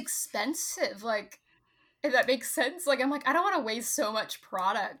it's just expensive. Like, if that makes sense. Like, I'm like, I don't want to waste so much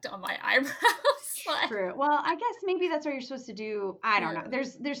product on my eyebrows. True. Well, I guess maybe that's what you're supposed to do. I don't know.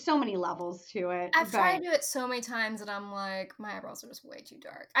 There's so many levels to it. I've tried to do it so many times that I'm like, my eyebrows are just way too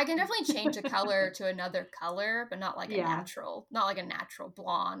dark. I can definitely change a color to another color, but not like a natural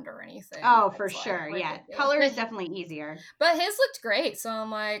blonde or anything. Oh, for sure. Yeah. Color is definitely easier. But his looked great. So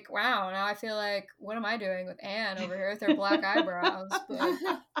I'm like, wow, now I feel like, what am I doing with Anne over here with her black eyebrows? But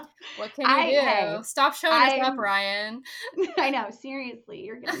what can you do? Hey, stop showing us up, Ryan. I know.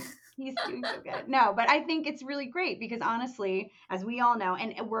 Seriously. He's doing so good. No, but I think it's really great because honestly, as we all know,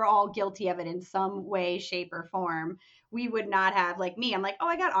 and we're all guilty of it in some way, shape, or form, we would not have, like me, I'm like, oh,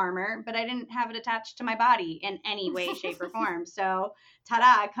 I got armor, but I didn't have it attached to my body in any way, shape, or form. So, ta-da,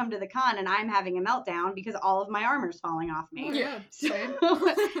 I come to the con and I'm having a meltdown because all of my armor's falling off me. Yeah.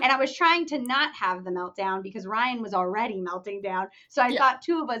 And I was trying to not have the meltdown because Ryan was already melting down. So I thought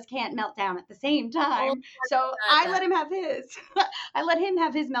two of us can't melt down at the same time. So I let him have his. I let him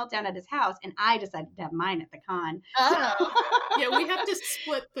have his meltdown at his house, and I decided to have mine at the con. Oh. Yeah, we have to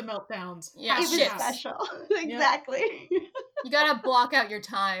split the meltdowns. Yeah, it was special. Exactly. You gotta block out your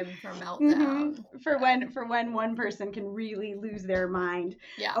time for meltdown. For when one person can really lose their mind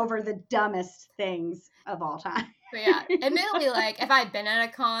over the dumbest things of all time. But yeah, admittedly, like if I'd been at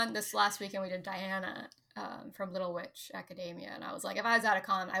a con this last weekend, we did Diana from Little Witch Academia, and I was like, if I was at a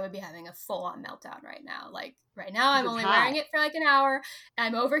con, I would be having a full-on meltdown right now. Like right now, I'm only wearing it for like an hour.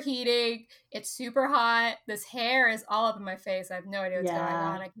 I'm overheating. It's super hot. This hair is all up in my face. I have no idea what's going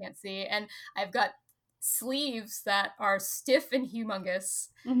on. I can't see, and I've got sleeves that are stiff and humongous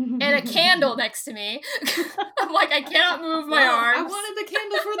and a candle next to me. I'm like, I cannot move my arms. I wanted the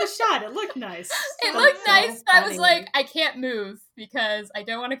candle for the shot. It looked nice. It looked nice, but I was like, I can't move because I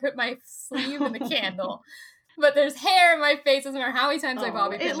don't want to put my sleeve in the candle. But there's hair in my face. Doesn't matter how many times I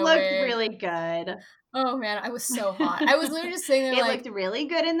bobby pin the wig. It looked really good. Oh man, I was so hot. I was literally just sitting there it looked really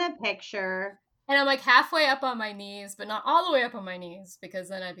good in the picture. And I'm like halfway up on my knees, but not all the way up on my knees because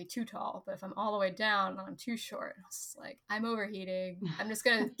then I'd be too tall. But if I'm all the way down, then I'm too short. I was like, I'm overheating. I'm just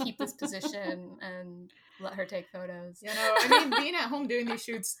going to keep this position and let her take photos. You know, I mean, being at home doing these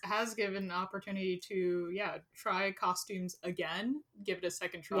shoots has given an opportunity to, try costumes again, give it a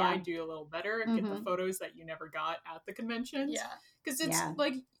second try, do a little better, get the photos that you never got at the conventions. Yeah. Because it's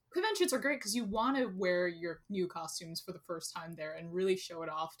like, conventions are great because you want to wear your new costumes for the first time there and really show it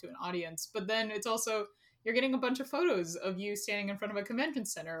off to an audience. But then it's also, you're getting a bunch of photos of you standing in front of a convention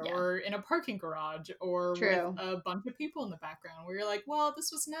center or in a parking garage or with a bunch of people in the background where you're like, well, this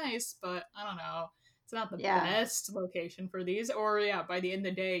was nice, but I don't know. it's not the Yeah. best location for these. Or by the end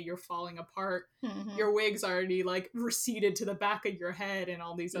of the day, you're falling apart. Mhm. Your wig's already like receded to the back of your head and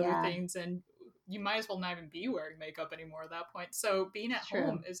all these other Yeah. things, and you might as well not even be wearing makeup anymore at that point. So being at It's true.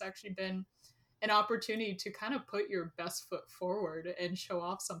 home has actually been an opportunity to kind of put your best foot forward and show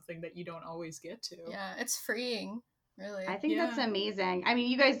off something that you don't always get to. Yeah, it's freeing, really. I think that's Yeah. amazing. I mean,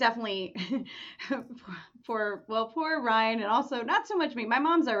 you guys definitely, poor Ryan, and also not so much me. My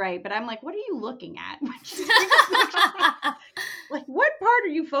mom's all right, but I'm like, what are you looking at? Like, what part are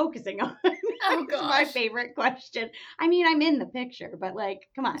you focusing on? Oh, It's my gosh. favorite question. I mean, I'm in the picture, but like,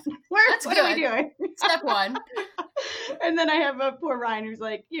 come on, That's what are we good. doing? Step one. And then I have a poor Ryan who's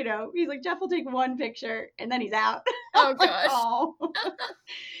like, he's like, Jeff will take one picture and then he's out. Oh, Like, gosh. oh.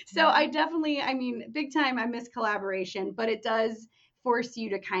 So I definitely, I mean, big time, I miss collaboration, but it does force you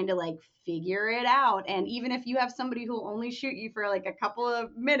to kind of like figure it out. And even if you have somebody who'll only shoot you for like a couple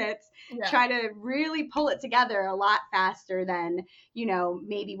of minutes, Yeah. try to really pull it together a lot faster than,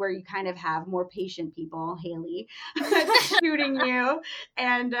 maybe where you kind of have more patient people, Haley, shooting you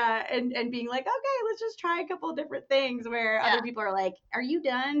and being like, okay, let's just try a couple of different things, where Yeah. other people are like, are you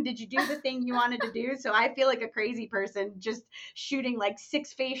done? Did you do the thing you wanted to do? So I feel like a crazy person just shooting like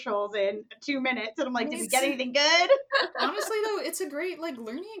 6 facials in 2 minutes. And I'm like, did we get anything good? Honestly, though, it's a great like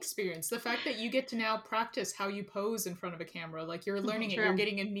learning experience. The fact that you get to now practice how you pose in front of a camera, like you're learning it, True. you're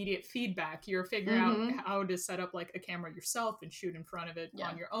getting immediate feedback, you're figuring out Mhm. how to set up like a camera yourself and shoot in front of it Yeah.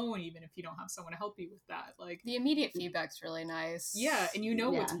 on your own, even if you don't have someone to help you with that. Like, The immediate feedback's really nice. yeah, and you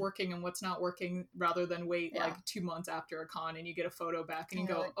know what's Yeah. working and what's not working, rather than wait Yeah. like 2 months after a con and you get a photo back and you And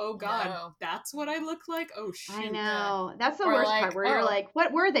you're go, like, oh god, no. that's what I look like. Oh shoot. I know. That's the Or worst like, part, where you're oh. like,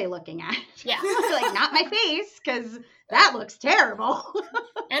 what were they looking at? Yeah. Like, not my face, because that looks terrible.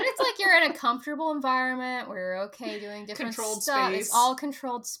 And it's like you're in a comfortable environment where you're okay doing different Controlled stuff. space. It's all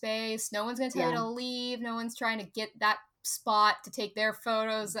controlled space. No one's going to tell you Yeah. to leave. No one's trying to get that spot to take their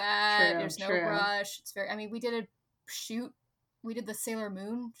photos at. True, There's no true. rush. It's very, I mean, we did a shoot. We did the Sailor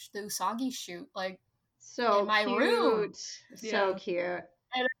Moon, the Usagi shoot, like, So in my cute. room. So Yeah. cute.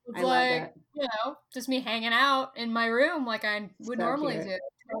 and it was I love like, it. just me hanging out in my room like I would So normally cute. do.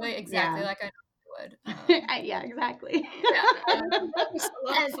 Totally exactly Yeah. like I would. Yeah, exactly. That was a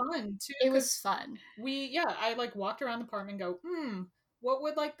lot of And fun too. It was fun. I like walked around the apartment and go, what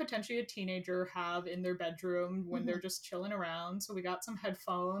would like potentially a teenager have in their bedroom when they're just chilling around? So we got some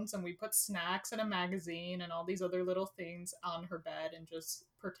headphones and we put snacks and a magazine and all these other little things on her bed and just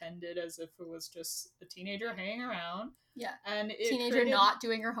pretended as if it was just a teenager hanging around. Yeah. And it Teenager created, not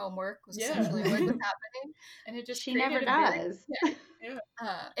doing her homework was Yeah. essentially what was happening. and it just She never created a very- does.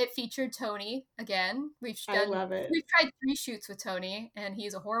 It featured Tony again. I love it. We've tried 3 shoots with Tony, and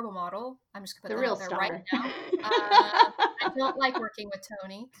he's a horrible model. I'm just gonna The put that real out there star. right now. I don't like working with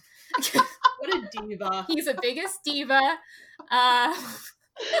Tony. What a diva. He's the biggest diva.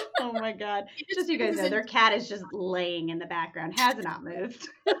 Oh my god. Just so you guys know, their cat is just laying in the background, has not moved.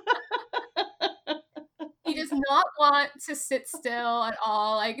 He does not want to sit still at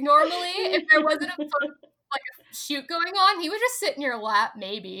all. Like, normally, if there wasn't a shoot going on, he would just sit in your lap,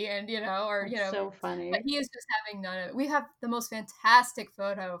 maybe, and That's so funny. But he is just having none of it. We have the most fantastic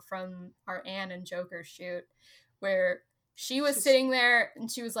photo from our Anne and Joker shoot, where she was sitting there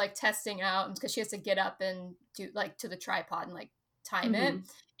and she was like testing out, because she has to get up and do like to the tripod and like time it. And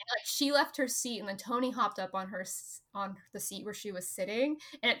like she left her seat, and then Tony hopped up on the seat where she was sitting,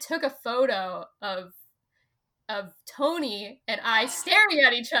 and it took a photo of Tony and I staring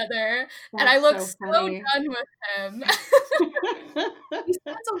at each other, and I looked so funny. done with him. He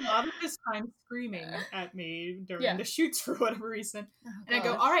spends a lot of his time screaming at me during the shoots for whatever reason. And I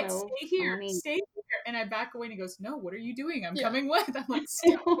go, all right, so stay here, funny. stay here. And I back away and he goes, no, what are you doing? I'm coming with. I'm like,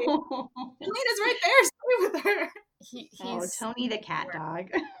 stay. Elena's right there, stay with her. He's Tony the cat dog.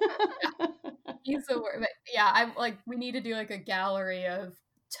 He's the worst. But yeah, I'm like, we need to do like a gallery of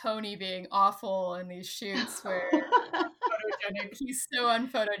Tony being awful in these shoots where Photogenic. he's so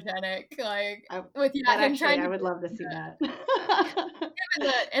unphotogenic. Like I would love to see that.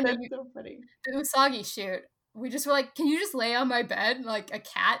 That's so funny. The Usagi shoot, we just were like, can you just lay on my bed like a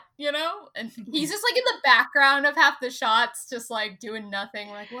cat, And he's just like in the background of half the shots, just like doing nothing.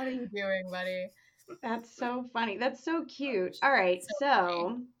 We're like, what are you doing, buddy? That's so funny. That's so cute. All right,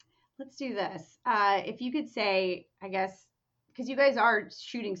 so let's do this. If you could say, I guess, because you guys are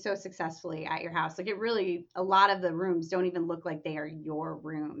shooting so successfully at your house, like a lot of the rooms don't even look like they are your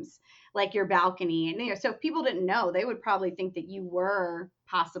rooms, like your balcony. And so if people didn't know, they would probably think that you were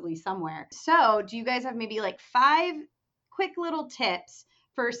possibly somewhere. So do you guys have maybe like 5 quick little tips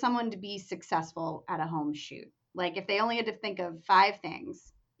for someone to be successful at a home shoot? Like if they only had to think of 5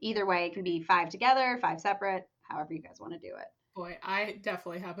 things, Either way, it can be 5 together, 5 separate, however you guys want to do it. Boy, I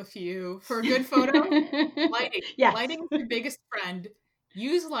definitely have a few. For a good photo, lighting. Yes. Lighting is your biggest friend.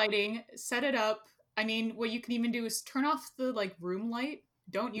 Use lighting, set it up. I mean, what you can even do is turn off the like room light.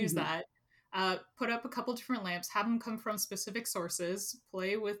 Don't use that. Put up a couple different lamps, have them come from specific sources,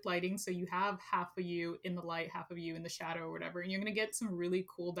 play with lighting so you have half of you in the light, half of you in the shadow or whatever, and you're going to get some really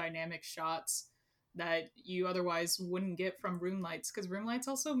cool dynamic shots that you otherwise wouldn't get from room lights, because room lights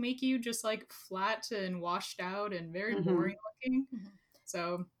also make you just like flat and washed out and very boring looking.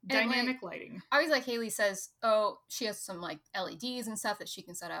 So dynamic lighting. Always like Haley says, she has some like LEDs and stuff that she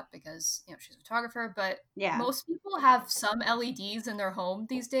can set up because, you know, she's a photographer, but most people have some LEDs in their home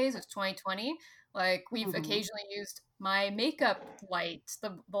these days. It's 2020. Like we've occasionally used my makeup light,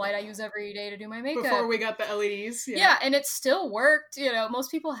 the light I use every day to do my makeup. Before we got the LEDs. Yeah, and it still worked. You know,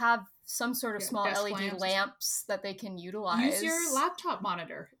 most people have some sort of small LED lamps that they can utilize. Use your laptop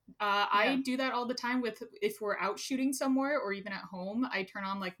monitor. I do that all the time if we're out shooting somewhere or even at home. I turn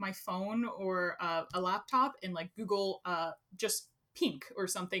on like my phone or a laptop and like Google just pink or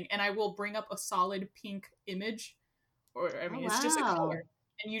something, and I will bring up a solid pink image. Or I mean, it's just a color,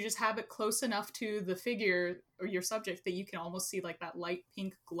 and you just have it close enough to the figure or your subject that you can almost see like that light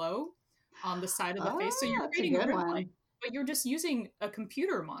pink glow on the side of the face. So you're creating a rim light. But you're just using a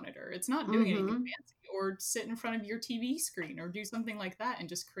computer monitor. It's not doing anything fancy. Or sit in front of your TV screen or do something like that and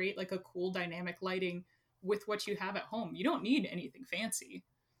just create like a cool dynamic lighting with what you have at home. You don't need anything fancy.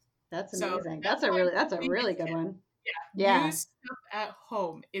 That's amazing. That's a really good one. Yeah. Use stuff at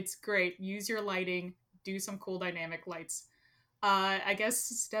home. It's great. Use your lighting. Do some cool dynamic lights. I guess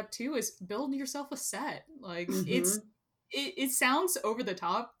step 2 is build yourself a set. Like it sounds over the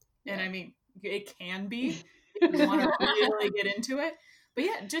top, and I mean it can be. If you want to really get into it. But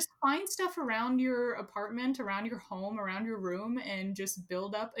yeah, just find stuff around your apartment, around your home, around your room, and just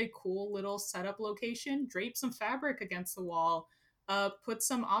build up a cool little setup location. Drape some fabric against the wall. Put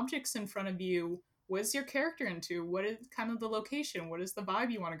some objects in front of you. What is your character into? What is kind of the location? What is the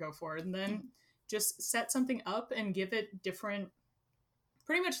vibe you want to go for? And then just set something up and give it different,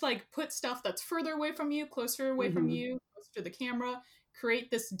 pretty much like put stuff that's further away from you, closer away from you, closer to the camera. Create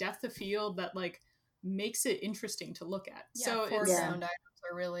this depth of field that like makes it interesting to look at. So foreground items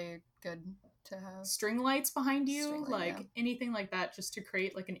are really good to have. String lights behind you, anything like that, just to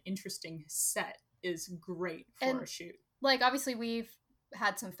create like an interesting set is great for a shoot. Like obviously we've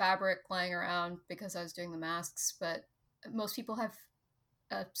had some fabric lying around because I was doing the masks, but most people have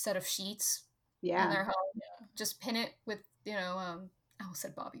a set of sheets in their home. Just pin it with, you know, I almost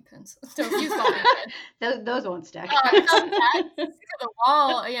said bobby pins. Don't use bobby pins. Those won't stick. Stick to the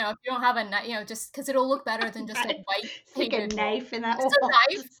wall, you know, if you don't have a knife, you know, just because it'll look better than just a white stick a knife in that wall. Just a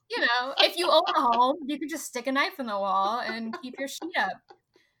knife, you know. If you own a home, you can just stick a knife in the wall and keep your sheet up.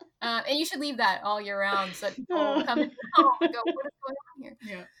 And you should leave that all year round so that people come into your home and go, what is going on here?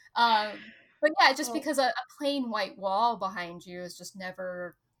 Yeah. But yeah, just because a plain white wall behind you is just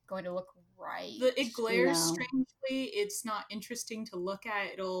never going to look right. It glares strangely. It's not interesting to look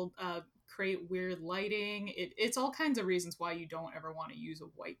at. It'll create weird lighting. It's all kinds of reasons why you don't ever want to use a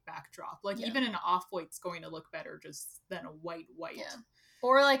white backdrop. Like even an off-white's going to look better just than a white. Yeah.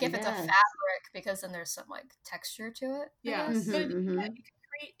 Or like if it's a fabric, because then there's some like texture to it. Yeah. But you can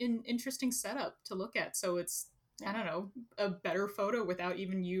create an interesting setup to look at. So it's, I don't know, a better photo without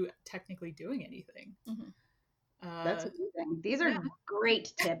even you technically doing anything. That's amazing. These are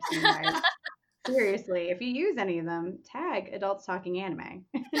great tips, you guys. Seriously, if you use any of them, tag Adults Talking Anime.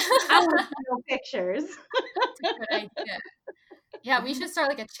 I want to know pictures. That's a good idea. Yeah, we should start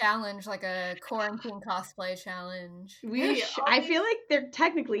like a challenge, like a quarantine cosplay challenge. I feel like there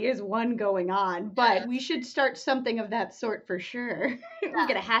technically is one going on, but we should start something of that sort for sure. We'll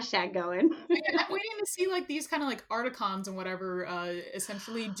get a hashtag going. I'm waiting to see like these kind of like Articons and whatever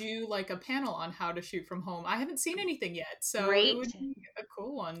essentially do like a panel on how to shoot from home. I haven't seen anything yet, so it would be a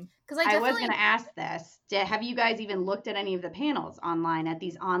cool one. Because I was going to ask this. Have you guys even looked at any of the panels online at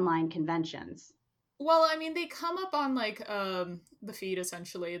these online conventions? Well, I mean, they come up on like the feed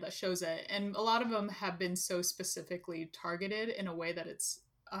essentially that shows it, and a lot of them have been so specifically targeted in a way that it's,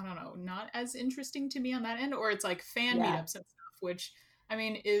 I don't know, not as interesting to me on that end, or it's like fan meetups and stuff, which I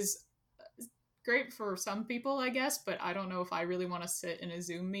mean is great for some people, I guess, but I don't know if I really want to sit in a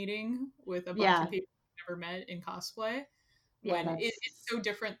Zoom meeting with a bunch of people I've never met in cosplay. When it's so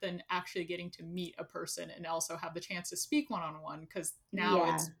different than actually getting to meet a person and also have the chance to speak one-on-one, because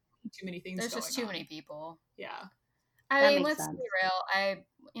now it's too many things. There's just too many people. Yeah. I mean, let's be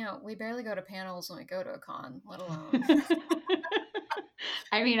real. We barely go to panels when we go to a con, let alone.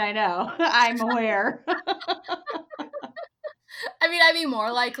 I mean, I know. I'm aware. I mean, I'd be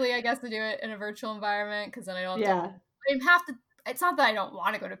more likely, I guess, to do it in a virtual environment because then I don't have to. It's not that I don't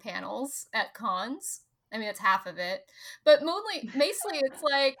want to go to panels at cons. I mean, it's half of it. But mostly, it's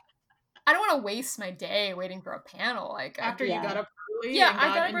like, I don't want to waste my day waiting for a panel. Like after you got up early, I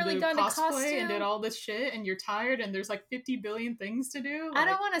got up early, got into costume, and did all this shit, and you're tired, and there's like 50 billion things to do. Like, I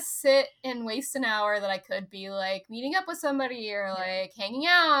don't want to sit and waste an hour that I could be like meeting up with somebody or like hanging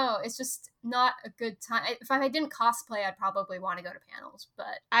out. It's just not a good time. If I didn't cosplay, I'd probably want to go to panels.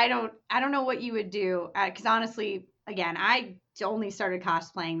 But I don't know what you would do because honestly, again, I only started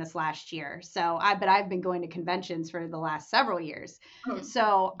cosplaying this last year. But I've been going to conventions for the last several years. Oh.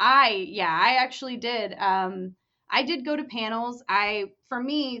 So I actually did. I did go to panels. For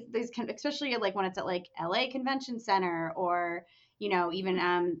me, especially like when it's at like LA Convention Center or, you know, even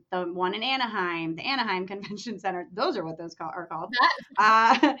the one in Anaheim, the Anaheim Convention Center. Those are what those are called.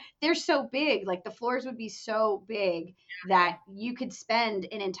 They're so big. Like the floors would be so big that you could spend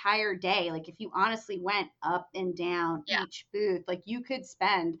an entire day. Like if you honestly went up and down each booth, like you could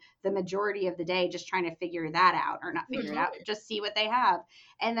spend the majority of the day just trying to figure that out, or not figure it out, just see what they have.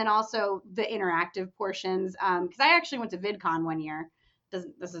 And then also the interactive portions. Because I actually went to VidCon one year.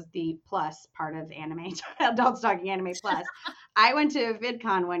 This is the plus part of anime, Adults Talking Anime Plus. I went to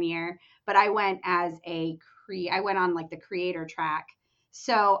VidCon one year, but I went as I went on like the creator track.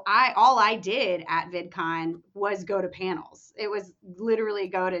 So all I did at VidCon was go to panels. It was literally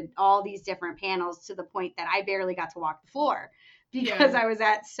go to all these different panels to the point that I barely got to walk the floor because I was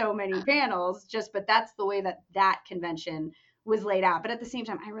at so many panels. But that's the way that convention was laid out. But at the same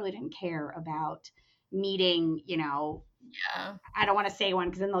time, I really didn't care about meeting, you know. Yeah. I don't want to say one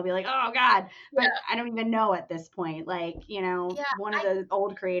because then they'll be like, oh God, but I don't even know at this point, like, you know, one of the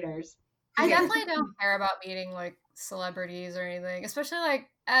old creators. I definitely don't care about meeting like celebrities or anything, especially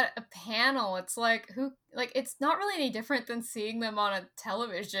like at a panel. It's like it's not really any different than seeing them on a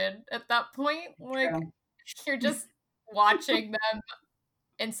television at that point. Like you're just watching them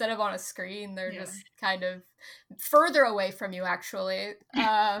instead of on a screen. They're just kind of further away from you, actually.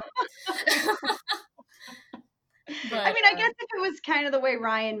 But, I mean, I guess if it was kind of the way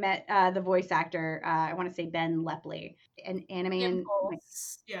Ryan met the voice actor, I want to say Ben Lepley, an anime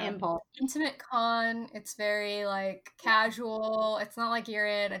Impulse. Intimate con. It's very like casual. It's not like you're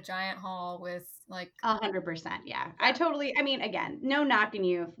in a giant hall with like 100%. Yeah, I mean, again, no knocking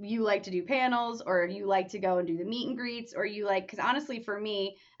you if you like to do panels or you like to go and do the meet and greets or you like, because honestly, for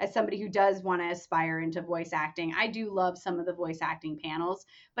me, as somebody who does want to aspire into voice acting, I do love some of the voice acting panels,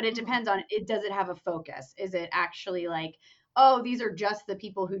 but it depends on it. Does it have a focus? Is it actually like, oh, these are just the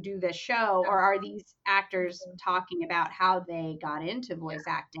people who do this show, or are these actors talking about how they got into voice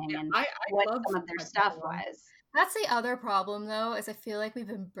acting and what some of their stuff was? That's the other problem, though, is I feel like we've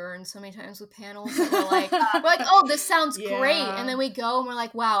been burned so many times with panels. And we're like, oh, this sounds great. And then we go and we're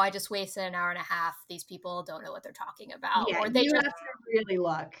like, wow, I just wasted an hour and a half. These people don't know what they're talking about. Yeah, or they just have to really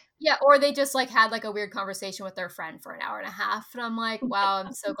look. Yeah, or they just like had like a weird conversation with their friend for an hour and a half. And I'm like, wow,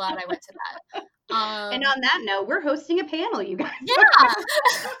 I'm so glad I went to that. And on that note, we're hosting a panel, you guys. Yeah.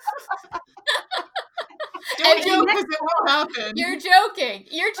 Don't joke because it won't happen. You're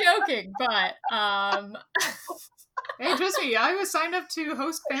joking, but hey, trust me, I was signed up to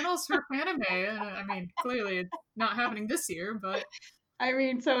host panels for Fanime. I mean, clearly it's not happening this year, but I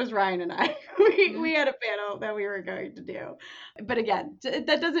mean, so was Ryan and I. We had a panel that we were going to do, but again,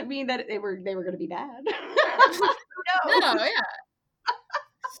 that doesn't mean that they were going to be bad. No, yeah.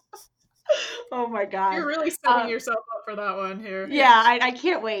 Oh my God. You're really setting yourself up for that one here. Yeah, I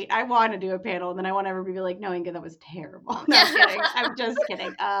can't wait. I want to do a panel and then I want everybody to be like, no, Inga, that was terrible. No, I'm kidding. I'm just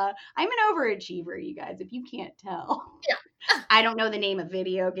kidding. I'm an overachiever, you guys, if you can't tell. Yeah. I don't know the name of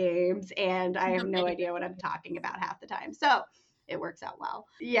video games and I have no idea what I'm talking about half the time. So it works out well.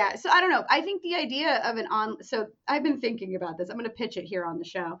 Yeah. So I don't know. I think the idea of so I've been thinking about this. I'm going to pitch it here on the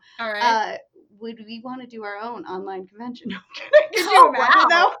show. All right. Would we want to do our own online convention? Oh,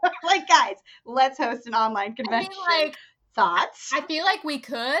 wow. Like, guys, let's host an online convention. I mean, like, thoughts? I feel like we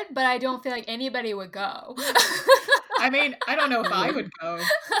could, but I don't feel like anybody would go. I mean, I don't know if I would go.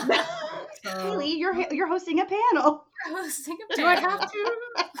 Haley, you're hosting a panel. You're hosting a panel. Do I have to?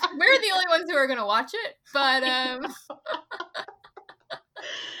 We're the only ones who are going to watch it, but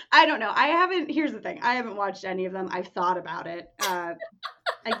I don't know. Here's the thing. I haven't watched any of them. I've thought about it.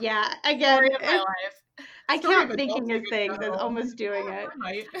 Yeah, again, story of my life. I kept thinking of things as almost doing it.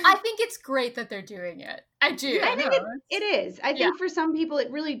 I think it's great that they're doing it. I do. I think it is. I think for some people,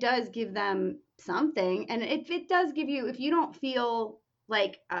 it really does give them something. And it does give you, if you don't feel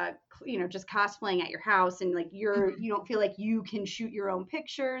like just cosplaying at your house and like you don't feel like you can shoot your own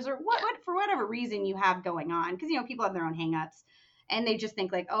pictures or what for whatever reason you have going on, because people have their own hangups and they just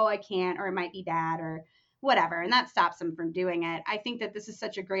think like, oh, I can't, or it might be bad or whatever, and that stops them from doing it. I think that this is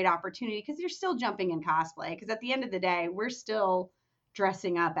such a great opportunity because you're still jumping in cosplay, because at the end of the day we're still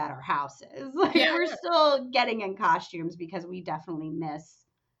dressing up at our houses. Like we're still getting in costumes because we definitely miss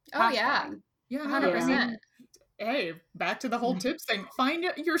cosplaying. Yeah, 100%. Hey, back to the whole tips thing. Find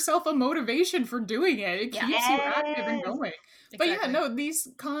yourself a motivation for doing it. It keeps you active and going. Exactly. But no, these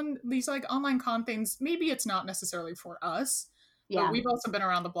like online con things, maybe it's not necessarily for us. Yeah. But we've also been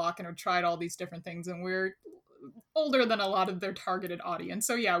around the block and have tried all these different things, and we're older than a lot of their targeted audience.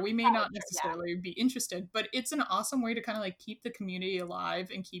 So yeah, we may not necessarily be interested, but it's an awesome way to kind of like keep the community alive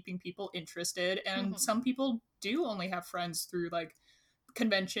and keeping people interested. And some people do only have friends through like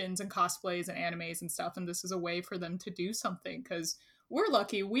conventions and cosplays and animes and stuff, and this is a way for them to do something, because we're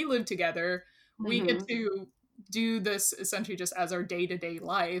lucky we live together. We get to do this essentially just as our day-to-day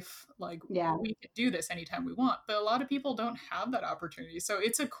life. Like we can do this anytime we want, but a lot of people don't have that opportunity. So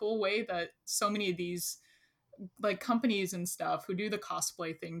it's a cool way that so many of these like companies and stuff who do the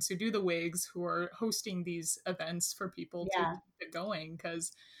cosplay things, who do the wigs, who are hosting these events for people to keep it going,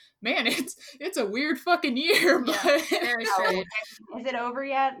 because man, it's a weird fucking year. But very strange. Is it over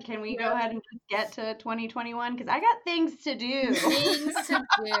yet? Can we go ahead and get to 2021? Because I got things to do.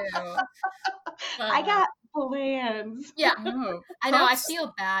 I got plans. Yeah, I know. I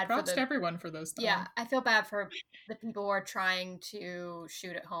feel bad for everyone for this. Yeah, I feel bad for the people who are trying to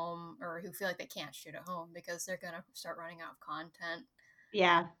shoot at home or who feel like they can't shoot at home because they're gonna start running out of content.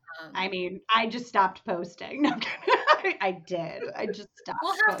 Yeah. I mean, I just stopped posting. No, I did. I just stopped.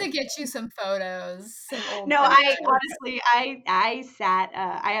 We'll have to get you some photos. No, I honestly, I sat,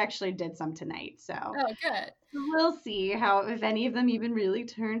 I actually did some tonight. So. Oh, good. We'll see if any of them even really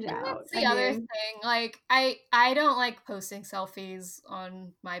turned out. That's the other thing. Like, I don't like posting selfies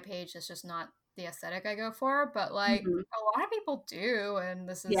on my page. It's just not the aesthetic I go for. But like, a lot of people do, and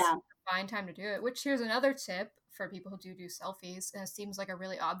this is a fine time to do it. Which, here's another tip for people who do selfies, and it seems like a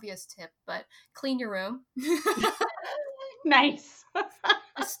really obvious tip, but clean your room. Nice.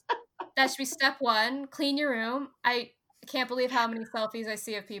 That should be step one. Clean your room. I can't believe how many selfies I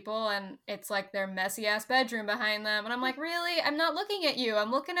see of people, and it's like their messy ass bedroom behind them, and I'm like, really? I'm not looking at you.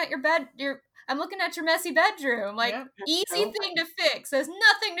 I'm looking at your bed. I'm looking at your messy bedroom. Like, easy thing to fix. Has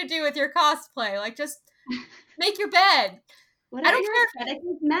nothing to do with your cosplay. Like, just make your bed. What I don't care if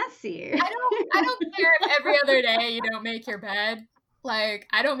it's messy. I don't care if every other day you don't make your bed. Like,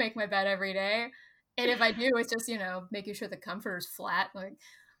 I don't make my bed every day. And if I do, it's just, making sure the comforter's flat. Like,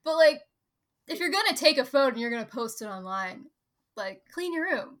 but like, if you're going to take a photo and you're going to post it online, like, clean your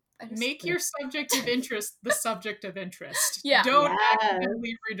room. Make your subject of interest the subject of interest. Yeah. Don't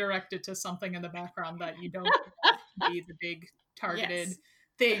actively redirect it to something in the background that you don't be the big targeted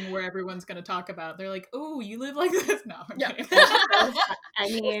thing where everyone's going to talk about. They're like, oh, you live like this? No, I'm kidding. I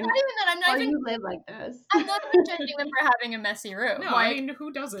mean, you live like this. I'm not even judging them for having a messy room. No, like, I mean,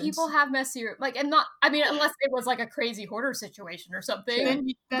 who doesn't? People have messy room. Like, unless it was like a crazy hoarder situation or something. Then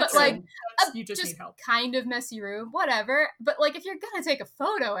you just need help. Kind of messy room, whatever. But like, if you're gonna take a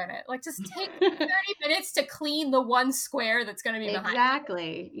photo in it, like, just take 30 minutes to clean the one square that's gonna be behind.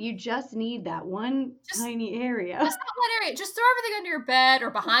 Exactly. You just need that one tiny area. Just that one area. Just throw everything under your bed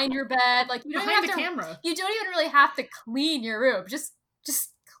or behind your bed. Like, you don't behind have the camera. You don't even really have to clean your room. Just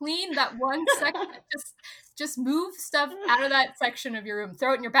clean that one section. Just move stuff out of that section of your room.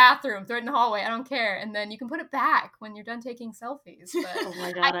 Throw it in your bathroom. Throw it in the hallway. I don't care. And then you can put it back when you're done taking selfies. But oh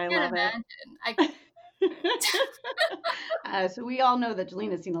my God, I love it. So we all know that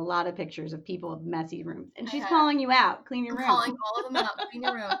Jalena's seen a lot of pictures of people with messy rooms, and she's calling you out. Clean your room. Calling all of them out. Clean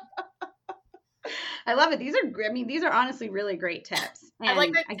your room. I love it. These are honestly really great tips. And I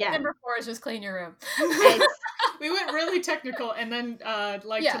like that. Again, number 4 is just clean your room. We went really technical, and then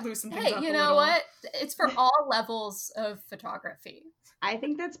to loosen things up a little. You know what? It's for all levels of photography. I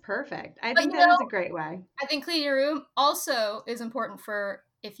think that's perfect. I think that is a great way. I think clean your room also is important for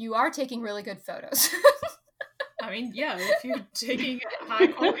if you are taking really good photos. I mean, yeah, if you're taking high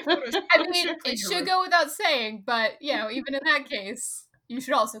quality photos. I mean, it should go without saying, but even in that case, you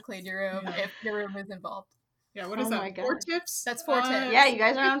should also clean your room if your room is involved. Yeah, what is that? 4 tips? That's 4 tips. Yeah, you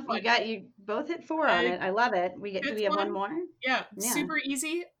guys are on. You both hit 4 on it. I love it. Do we have one more? Yeah, super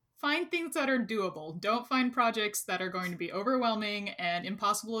easy. Find things that are doable. Don't find projects that are going to be overwhelming and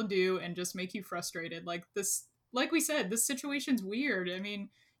impossible to do and just make you frustrated. Like this, like we said, this situation's weird. I mean,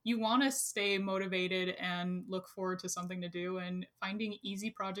 you want to stay motivated and look forward to something to do, and finding easy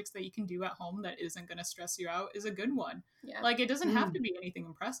projects that you can do at home that isn't going to stress you out is a good one. Yeah. Like, it doesn't have to be anything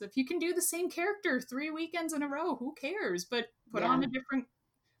impressive. You can do the same character 3 weekends in a row. Who cares? But put on a different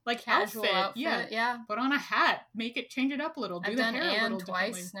like Casual outfit. Yeah. Put on a hat. Change it up a little. Do I've the done hair a little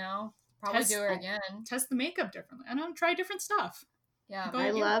twice now. Probably do it again. Test the makeup differently. And I'll try different stuff. Yeah. I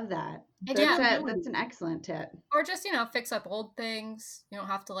love that. That's an excellent tip. Or just, fix up old things. You don't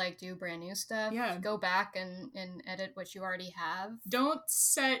have to like do brand new stuff. Yeah. Go back and edit what you already have. Don't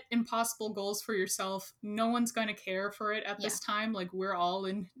set impossible goals for yourself. No one's going to care for it at this time. Like, we're all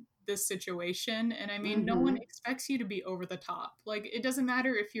in this situation. And I mean, no one expects you to be over the top. Like, it doesn't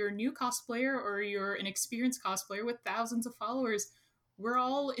matter if you're a new cosplayer or you're an experienced cosplayer with thousands of followers. We're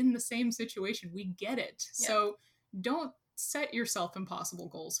all in the same situation. We get it. Yeah. So don't set yourself impossible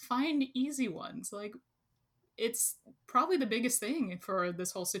goals. Find easy ones. Like, it's probably the biggest thing for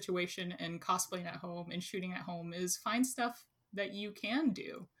this whole situation and cosplaying at home and shooting at home is find stuff that you can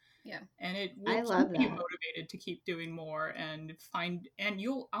do. Yeah. And it will keep you motivated to keep doing more and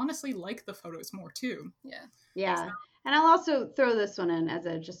you'll honestly like the photos more too. Yeah. Yeah. So, and I'll also throw this one in as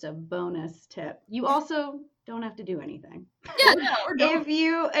just a bonus tip. You also don't have to do anything. Yeah, no.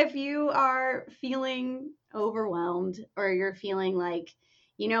 If you are feeling overwhelmed or you're feeling like,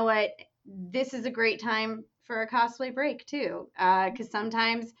 you know what, this is a great time for a cosplay break too. Because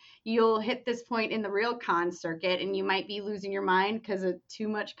sometimes you'll hit this point in the real con circuit and you might be losing your mind because of too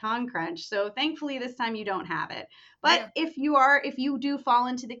much con crunch. So thankfully this time you don't have it. But if you do fall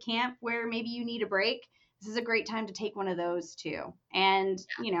into the camp where maybe you need a break, this is a great time to take one of those too. And,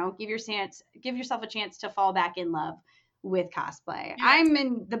 give yourself a chance to fall back in love with cosplay. Yeah. I'm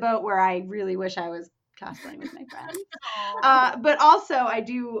in the boat where I really wish I was cosplaying with my friends. But also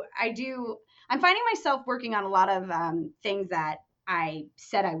I'm finding myself working on a lot of things that I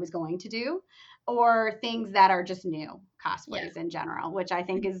said I was going to do, or things that are just new cosplays in general, which I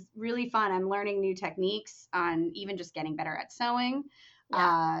think is really fun. I'm learning new techniques on even just getting better at sewing.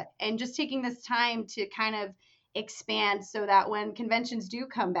 And just taking this time to kind of expand so that when conventions do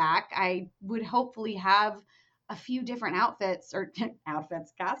come back, I would hopefully have a few different cosplays,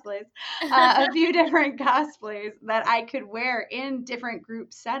 a few different cosplays that I could wear in different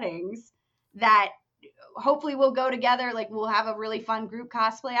group settings that hopefully will go together. Like, we'll have a really fun group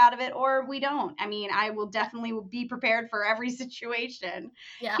cosplay out of it, or we don't. I mean, I will definitely be prepared for every situation.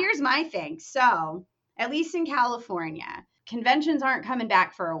 Yeah. Here's my thing. So at least in California, conventions aren't coming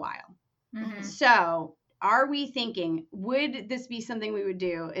back for a while. Mm-hmm. So are we thinking, would this be something we would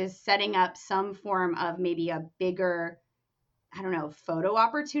do, is setting up some form of maybe a bigger, photo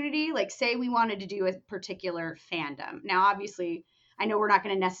opportunity? Like, say we wanted to do a particular fandom. Now, obviously, I know we're not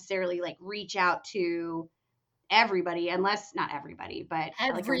going to necessarily like reach out to everybody, unless not everybody, but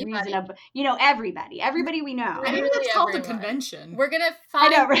everybody. Like a reasonable, everybody we know. I think that's called a convention. We're gonna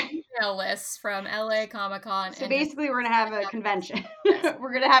find email lists from LA Comic-Con. So basically, we're gonna have a convention.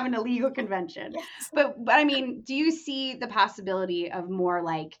 We're gonna have an illegal convention. Yes. But I mean, do you see the possibility of more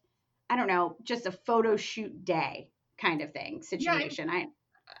like, just a photo shoot day kind of thing situation? Yeah,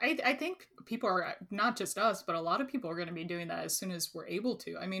 I think people are, not just us, but a lot of people are going to be doing that as soon as we're able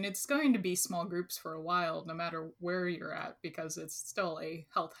to. I mean, it's going to be small groups for a while, no matter where you're at, because it's still a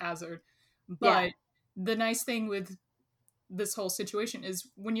health hazard. But the nice thing with this whole situation is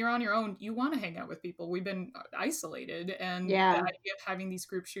when you're on your own, you want to hang out with people. We've been isolated, and the idea of having these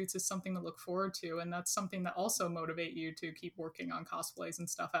group shoots is something to look forward to. And that's something that also motivate you to keep working on cosplays and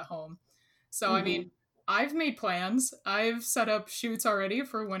stuff at home. So, I mean, I've made plans. I've set up shoots already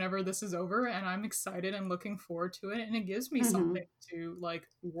for whenever this is over, and I'm excited and looking forward to it. And it gives me something to like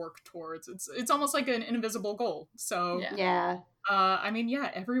work towards. It's almost like an invisible goal. So I mean,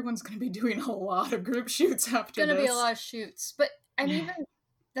 everyone's going to be doing a lot of group shoots after this. Going to be a lot of shoots, but I mean,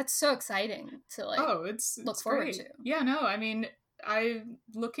 that's so exciting to like. It's forward great. to. Yeah, no, I mean, I'm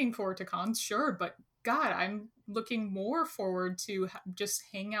looking forward to cons, sure, but God, I'm looking more forward to just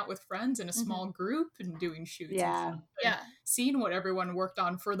hang out with friends in a small group and doing shoots. Yeah. And seeing what everyone worked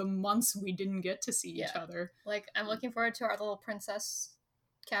on for the months we didn't get to see each other. Like, I'm looking forward to our little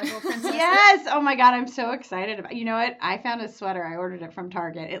casual princess. Yes. Oh my God, I'm so excited about. You know what? I found a sweater. I ordered it from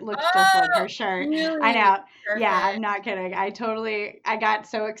Target. It looks just like her shirt. Really? I know. Perfect. Yeah, I'm not kidding. I got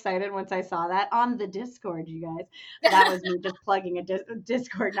so excited once I saw that on the Discord, you guys. That was me just plugging a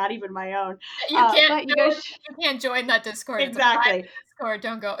Discord, not even my own. You can't join that Discord. Exactly. It's a Discord.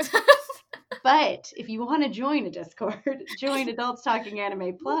 Don't go. But if you want to join a Discord, join Adults Talking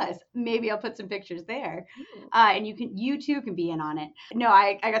Anime Plus. Maybe I'll put some pictures there. And you too can be in on it. No,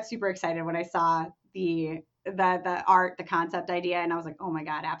 I got super excited when I saw the the art, the concept idea, and I was like, oh my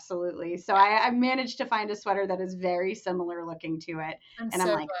god, absolutely. So I managed to find a sweater that is very similar looking to it, and so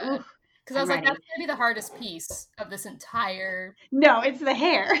I'm like, ooh, because I was ready. like, that's gonna be the hardest piece of this entire. No, it's the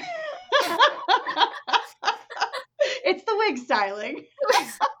hair. It's the wig styling.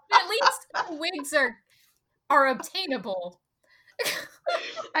 At least the wigs are obtainable.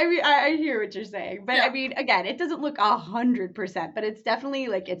 I mean, I hear what you're saying, but Yeah. I mean, again, it doesn't look 100%, but it's definitely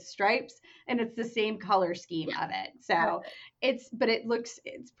like it's stripes and it's the same color scheme of it. So it's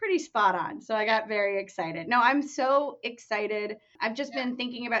pretty spot on. So I got very excited. No, I'm so excited. I've just been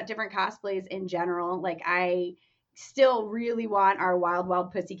thinking about different cosplays in general. Like I still really want our Wild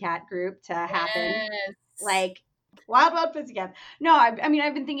Wild Pussycat group to happen. Yes. Like Wild Wild Pussycats. No, I mean,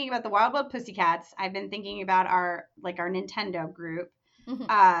 I've been thinking about the Wild Wild Pussycats. I've been thinking about our Nintendo group.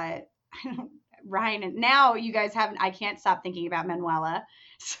 Mm-hmm. Ryan, and now you guys haven't. I can't stop thinking about Manuela.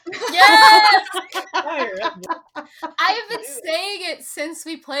 Yes, I've been saying it since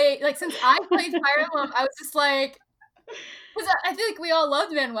we played. Like since I played Fire Emblem, I was just like, because I feel like we all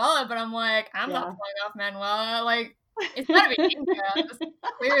loved Manuela, but I'm like, I'm not playing off Manuela. Like it's gotta be Inga.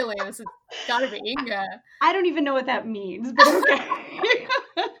 Clearly, this has gotta be Inga. I don't even know what that means, but okay.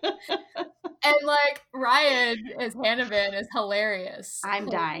 And like Ryan as Hannibal is hilarious. I'm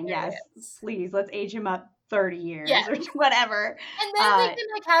dying. Yes, please let's age him up 30 years or whatever. And then we can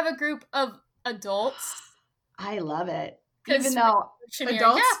like have a group of adults. I love it. Even though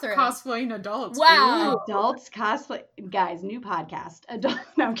adults cosplaying adults. Wow. Ooh. Adults cosplay. Guys, new podcast. Adults.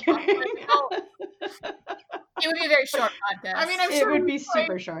 No, I'm kidding. It would be a very short podcast. I mean, I'm sure it would be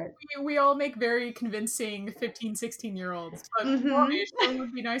super short. We all make very convincing 15, 16-year-olds. But it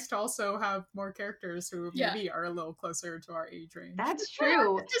would be nice to also have more characters who maybe are a little closer to our age range. That's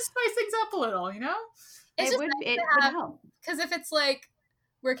true. Just spice things up a little, you know? It would help. Because if it's like,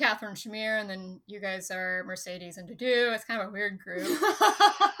 we're Catherine Shamir, and then you guys are Mercedes and Dudu, it's kind of a weird group.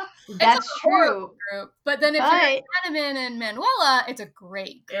 That's true. Group. But then if you're Hanneman and Manuela, it's a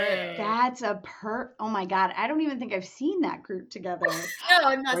great group. That's oh my god, I don't even think I've seen that group together. No,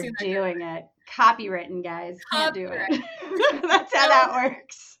 I've not seen that. We're doing it. Copywritten, guys. Can't do it. That's how that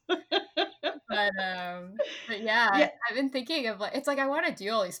works. But yeah, I've been thinking of like, it's like I want to do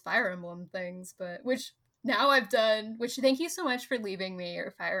all these Fire Emblem things, but which now I've done. Which thank you so much for leaving me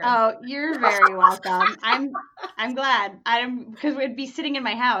your Fire Emblem. Oh, you're very welcome. I'm glad. Because we'd be sitting in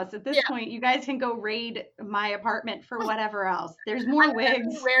my house at this point. You guys can go raid my apartment for whatever else. There's more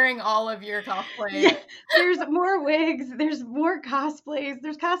wigs. Wearing all of your cosplays. Yeah, there's more wigs. There's more cosplays.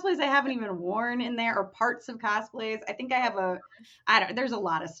 There's cosplays I haven't even worn in there, or parts of cosplays. I think I have there's a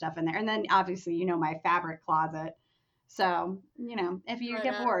lot of stuff in there. And then obviously, my fabric closet. So, if you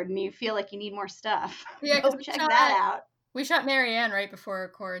get bored and you feel like you need more stuff, go check that out. We shot Marianne right before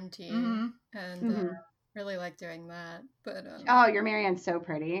quarantine, and really like doing that. But oh, your Marianne's so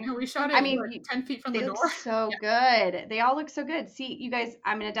pretty. Yeah, we shot it 10 feet from the door. Look so good. They all look so good. See, you guys,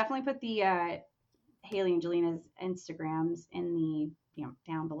 I'm going to definitely put the Haley and Jelina's Instagrams in the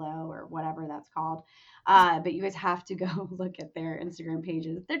down below or whatever that's called. But you guys have to go look at their Instagram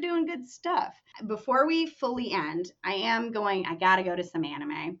pages. They're doing good stuff. Before we fully end, I gotta go to some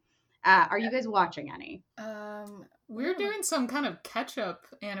anime. Are you guys watching any? We're doing some kind of catch-up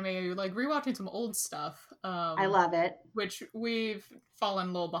anime, like rewatching some old stuff. I love it. Which we've fallen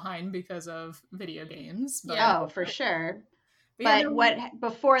a little behind because of video games. But, oh, for sure. But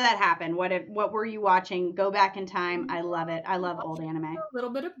before that happened, what were you watching? Go back in time. I love it. I love old anime. A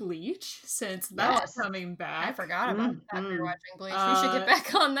little bit of Bleach, since that's coming back. I forgot about that. We were watching Bleach. We should get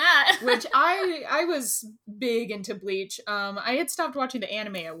back on that. Which I was big into Bleach. I had stopped watching the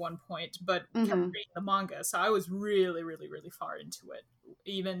anime at one point, but kept reading the manga, so I was really, really, really far into it,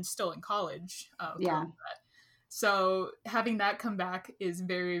 even still in college. So having that come back is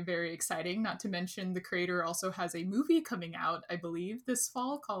very, very exciting. Not to mention the creator also has a movie coming out, I believe, this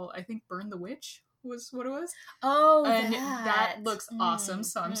fall called, I think, Burn the Witch was what it was. Oh, and that looks awesome.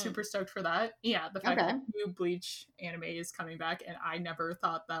 So I'm super stoked for that. Yeah, the fact that new Bleach anime is coming back, and I never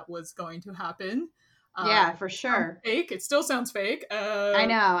thought that was going to happen. Yeah, for sure. Fake. It still sounds fake. I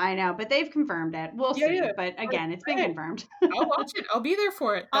know, but they've confirmed it. We'll see. Yeah. But again, it's been confirmed. I'll watch it. I'll be there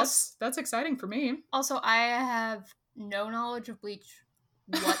for it. That's exciting for me. Also, I have no knowledge of Bleach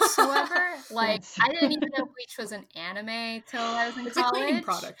whatsoever. Like, I didn't even know Bleach was an anime till I was in college. It's a cleaning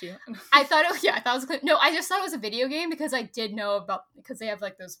product, yeah. I thought it was no, I just thought it was a video game because I did know because they have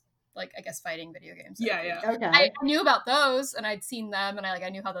like those, like, I guess fighting video games. Yeah. Okay. I knew about those and I'd seen them and I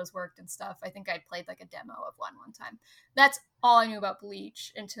knew how those worked and stuff. I think I'd played like a demo of one time. That's all I knew about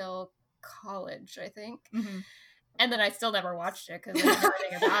Bleach until college, I think. And then I still never watched it because I didn't know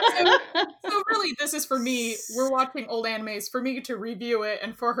anything about it. So really, this is for me. We're watching old animes for me to review it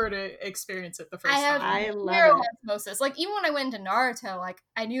and for her to experience it the first time. I love osmosis. Like, even when I went into Naruto, like,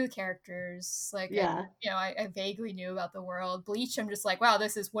 I knew the characters. Like, I vaguely knew about the world. Bleach, I'm just like, wow,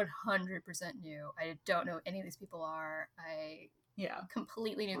 this is 100% new. I don't know who any of these people are.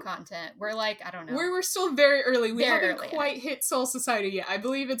 Completely new content. We're like, I don't know. We're still very early. We haven't quite hit Soul Society yet. I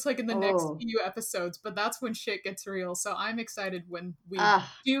believe it's like in the next few episodes, but that's when shit gets real. So I'm excited when we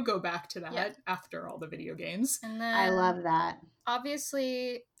do go back to that after all the video games. And then, I love that.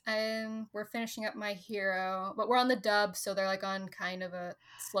 Obviously, we're finishing up My Hero, but we're on the dub, so they're like on kind of a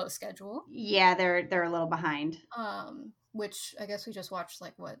slow schedule. Yeah, they're a little behind. Which I guess we just watched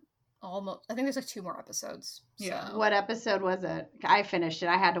like what? Almost. I think there's like 2 more episodes. Yeah. So. What episode was it? I finished it.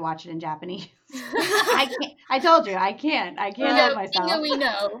 I had to watch it in Japanese. I can't. I told you I can't. Help myself. We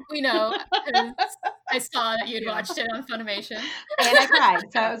know. I saw that you'd watched it on Funimation, and I cried.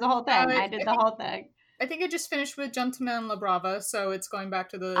 So it was the whole thing. I did the whole thing. I think I just finished with Gentleman La Brava, so it's going back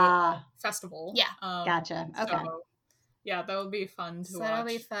to the festival. Yeah. Gotcha. Okay. So, yeah, that'll be fun to watch. That'll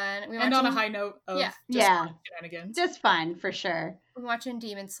be fun. And on a high note of shenanigans. Just fun, for sure. We're watching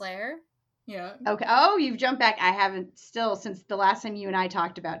Demon Slayer. Yeah. Okay. Oh, you've jumped back. I haven't still, since the last time you and I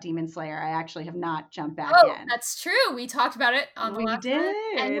talked about Demon Slayer, I actually have not jumped back in. That's true. We talked about it on the last one.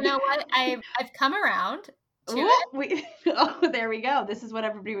 And you know what? I've come around to it. Oh, there we go. This is what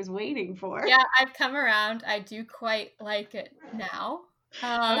everybody was waiting for. Yeah, I've come around. I do quite like it now.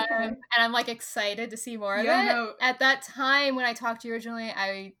 And I'm like excited to see more of it. No. At that time when I talked to you originally,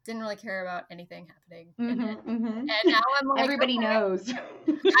 I didn't really care about anything happening in it. And now I'm like, everybody knows.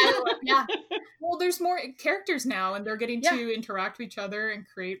 Well, there's more characters now, and they're getting to interact with each other and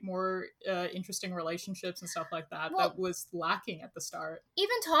create more interesting relationships and stuff like that. That was lacking at the start.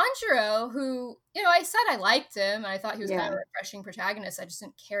 Even Tanjiro, who, I said I liked him and I thought he was kind of a refreshing protagonist. I just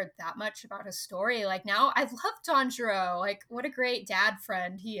didn't care that much about his story. Like, now I love Tanjiro. Like, what a great dad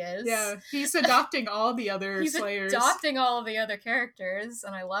friend he is. Yeah, he's adopting all the other Slayers. He's adopting all of the other characters,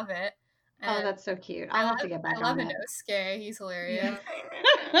 and I love it. And that's so cute. I'll have to get back on it. I love Inosuke. He's hilarious.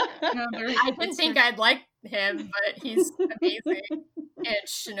 Yeah. I didn't think I'd like him, but he's amazing. And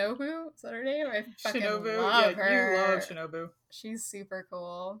Shinobu, is that her name? I fucking love her. You love Shinobu. She's super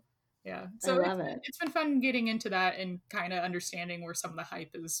cool. Yeah, so it's been fun getting into that and kind of understanding where some of the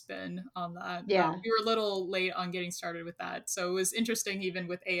hype has been on that. Yeah. We were a little late on getting started with that, so it was interesting even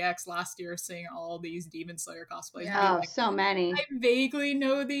with AX last year seeing all these Demon Slayer cosplays. Yeah. Oh, so many. I vaguely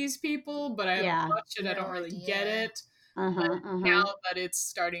know these people, but I haven't watched it. I don't really get it. Now that it's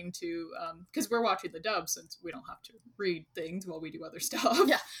starting to, because we're watching the dub since we don't have to read things while we do other stuff.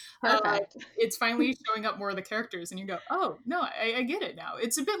 Yeah, perfect. It's finally showing up more of the characters, and you go, "Oh no, I get it now."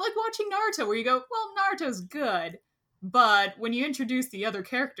 It's a bit like watching Naruto, where you go, "Well, Naruto's good," but when you introduce the other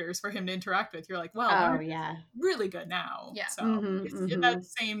characters for him to interact with, you're like, "Well, really good now." Yeah, so it's that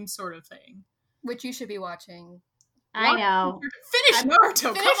same sort of thing. Which you should be watching. I know. Finish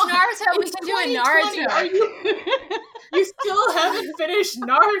Naruto. Finish Naruto. We can do a Naruto. You still haven't finished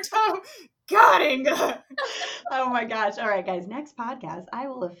Naruto? God, Inga. Oh my gosh. All right, guys. Next podcast, I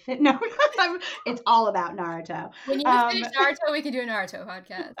will have fit. No, it's all about Naruto. When you finish Naruto, we can do a Naruto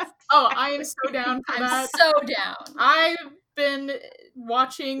podcast. Oh, I am so down for that. I'm so down. I've been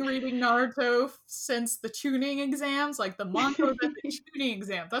reading Naruto since the tuning exams, like the mangas and the tuning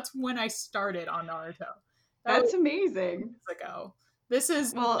exam. That's when I started on Naruto. That's amazing. Ago. This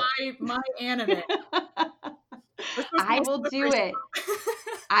is my anime. I will do it.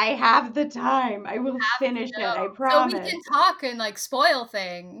 I have the time. I will finish it. I promise. So we can talk and like spoil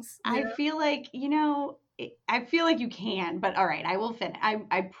things. I feel like, I feel like you can, but all right, I will finish.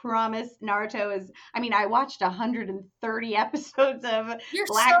 I promise. Naruto is, I watched 130 episodes of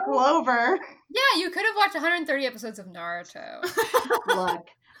Black Clover. Yeah, you could have watched 130 episodes of Naruto. Look,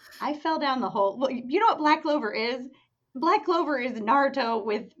 I fell down the hole. Well, you know what Black Clover is? Black Clover is Naruto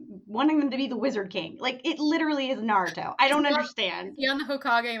with wanting them to be the Wizard King. Like, it literally is Naruto. I don't understand. Is he on the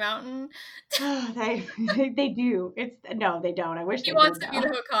Hokage mountain? They do. No, they don't. I wish he they wants did, to be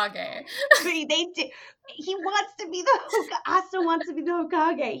the Hokage. They do. He wants to be the Hokage. Asta wants to be the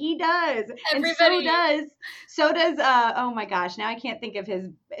Hokage. He does. Everybody. And so does, oh my gosh, now I can't think of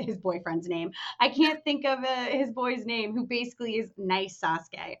his boyfriend's name. I can't think of his boy's name, who basically is Nice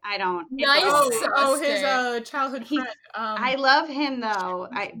Sasuke. I don't. His childhood friend. I love him, though.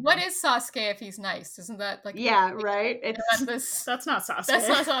 What is Sasuke if he's nice? Isn't that like... Yeah, right? That's not Sasuke. That's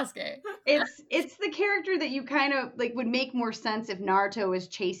not Sasuke. It's the character that you kind of, like, would make more sense if Naruto was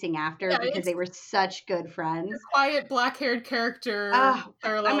chasing after, because they were such good good friends. The quiet black-haired character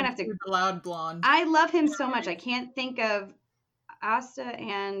parallel to the loud blonde. I love him so much. I can't think of Asta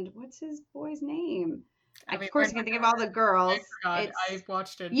and what's his boy's name? Of course, I can think of all the girls. I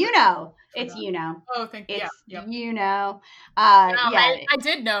watched it. It's Yuno. Oh, thank you. Yeah. Yuno. I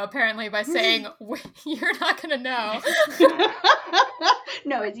did know, apparently, by saying, you're not going to know.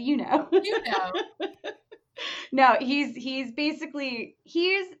 No, it's Yuno. No, he's basically,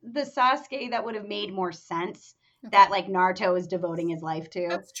 he's the Sasuke that would have made more sense that, like, Naruto is devoting his life to.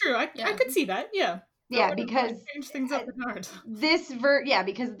 That's true. I could see that, yeah. Yeah, because change things up with Naruto.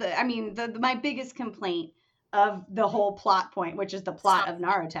 Because my biggest complaint of the whole plot point, which is the plot of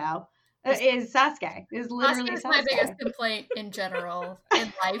Naruto, is Sasuke. Is literally Sasuke. My biggest complaint in general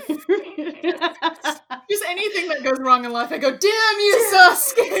in life. Just anything that goes wrong in life, I go, damn you,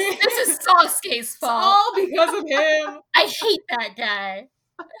 Sasuke! This is Sasuke's fault. It's all because of him. I hate that guy.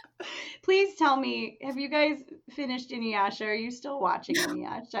 Please tell me, have you guys finished Inuyasha? Are you still watching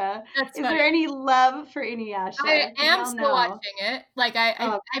Inuyasha? Is there any love for Inuyasha? I am still watching it. Like,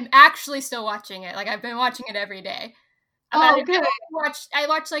 I'm actually still watching it. Like, I've been watching it every day. Good. I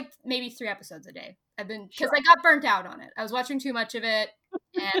watch like maybe 3 episodes a day. Because I got burnt out on it. I was watching too much of it,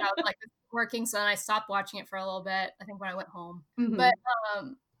 and I was like working, so then I stopped watching it for a little bit. I think when I went home, but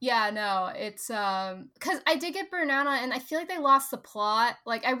yeah, no, it's because I did get burnt out on it, and I feel like they lost the plot.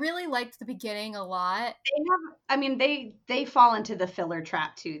 Like, I really liked the beginning a lot. They fall into the filler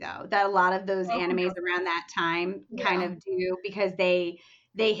trap too, though. That a lot of those animes around that time kind of do, because they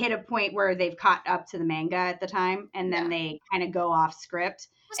hit a point where they've caught up to the manga at the time, and then they kind of go off script,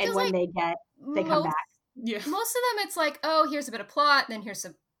 and when they come back. Yeah. Most of them, it's like, oh, here's a bit of plot, then here's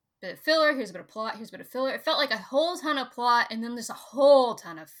a bit of filler, here's a bit of plot, here's a bit of filler. It felt like a whole ton of plot, and then there's a whole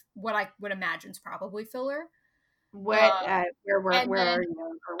ton of what I would imagine is probably filler. Where are you? Or where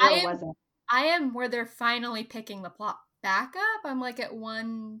was it? I am where they're finally picking the plot back up. I'm like at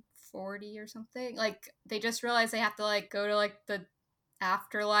 140 or something. Like, they just realized they have to like go to like the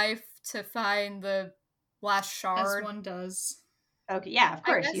afterlife to find the last shard. As one does. Okay, yeah, of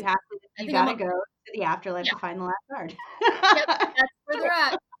course. You gotta go to the afterlife to find the last shard. Yep, that's where they're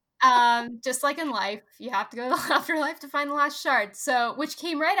at. Just like in life, you have to go to the afterlife to find the last shard. So, which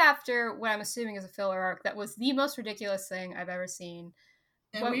came right after what I'm assuming is a filler arc that was the most ridiculous thing I've ever seen.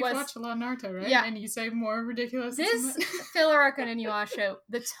 And we've watched a lot of Naruto, right? Yeah. And you say more ridiculous. This filler arc on Inuyasha,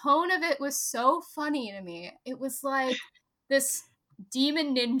 the tone of it was so funny to me. It was like this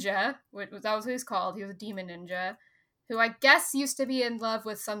demon ninja, that was what he was called. He was a demon ninja, who I guess used to be in love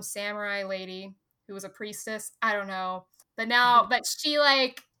with some samurai lady who was a priestess. I don't know. But she,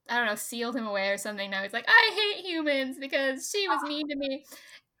 like, I don't know, sealed him away or something. Now he's like, I hate humans because she was mean to me.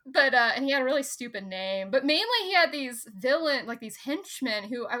 But, and he had a really stupid name. But mainly he had these these henchmen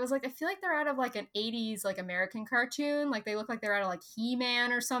who I was like, I feel like they're out of, like, an 80s, like, American cartoon. Like, they look like they're out of, like,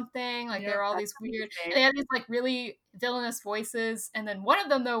 He-Man or something. Like, they're all these weird... They had these, like, really villainous voices. And then one of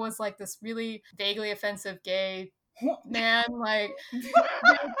them, though, was, like, this really vaguely offensive gay man. Like, he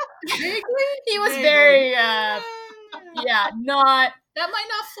was very, not... That might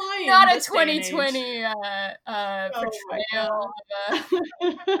not fly. Not a 2020 portrayal.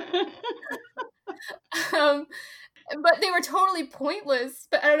 But they were totally pointless.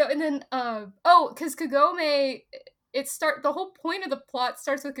 But I don't know. And then, because Kagome, the whole point of the plot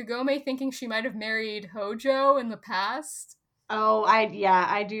starts with Kagome thinking she might have married Hojo in the past. Oh,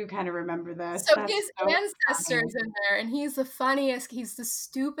 I do kind of remember this. So his ancestor's in there, and he's the funniest, he's the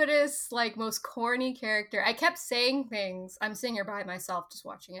stupidest, like, most corny character. I kept saying things. I'm sitting here by myself just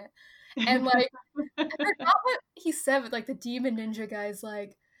watching it. And, like, I forgot what he said, but, like, the demon ninja guy's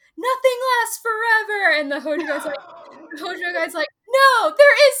like, nothing lasts forever! And the Hojo guy's like, no,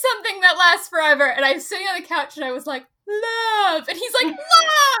 there is something that lasts forever! And I was sitting on the couch, and I was like, love! And he's like, love!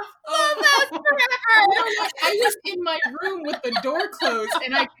 Love lasts forever! I was in my room with the door closed,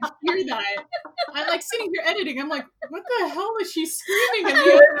 and I could hear that. I'm, like, sitting here editing. I'm like, what the hell is she screaming at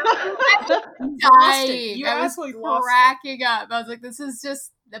me? I was cracking up. I was like, this is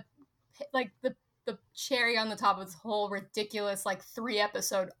just the cherry on the top of this whole ridiculous, like,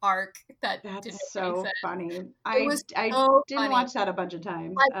 3-episode arc that didn't so funny. I didn't watch that a bunch of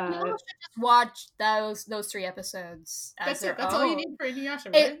times. Like, people should just watch those 3 episodes. That's all you need for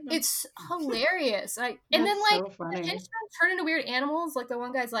Inuyasha, right? It's hilarious. And then, like, the henchmen turn into weird animals. Like, the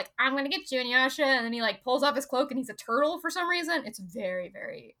one guy's like, I'm gonna get you, Inuyasha, and then he, like, pulls off his cloak and he's a turtle for some reason. It's very,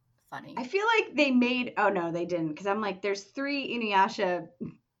 very funny. I feel like they made... Oh, no, they didn't. Because I'm like, there's 3 Inuyasha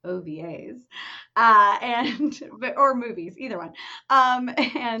OVAs, or movies, either one.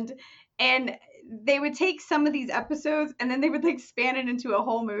 And they would take some of these episodes and then they would like span it into a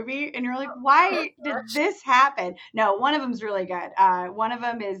whole movie, and you're like, why did this happen? No, one of them's really good. One of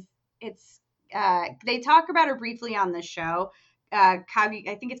them they talk about her briefly on the show. I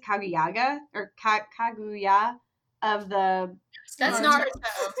think it's Kaguyaga or Kaguya of the. That's Naruto.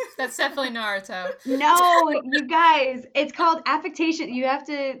 That's definitely Naruto. No, you guys, it's called Affectation. You have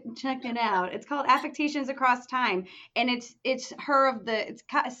to check it out. It's called Affectations Across Time, and it's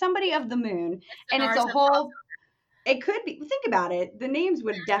somebody of the moon, and it's a whole. It could be. Think about it. The names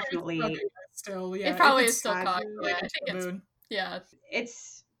would definitely. Still, yeah. It probably is still called. Yeah,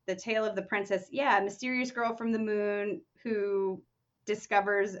 it's the tale of the princess. Yeah, a mysterious girl from the moon who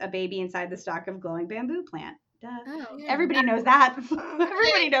discovers a baby inside the stalk of glowing bamboo plant. Oh, yeah. Everybody knows that.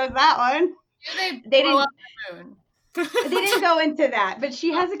 Everybody knows that one. They didn't. They didn't go into that, but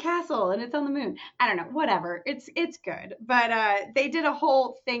she has a castle and it's on the moon. I don't know. Whatever. It's good, but they did a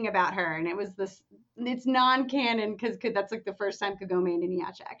whole thing about her, and it was this. It's non-canon because that's like the first time Kagome and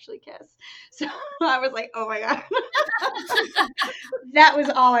Inuyasha actually kiss. So I was like, oh my god, that was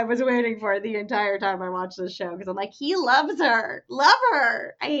all I was waiting for the entire time I watched this show, because I'm like, he loves her, love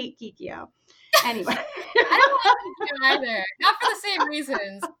her. I hate Kikyo. Anyway, I don't like Kikyo either. Not for the same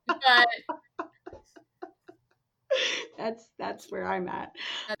reasons, but that's where I'm at.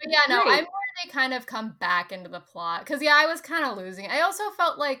 But yeah, no, I'm where they kind of come back into the plot, because I was kind of losing. I also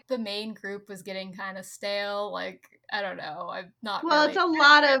felt like the main group was getting kind of stale. Like, I don't know, I'm not. Well, it's a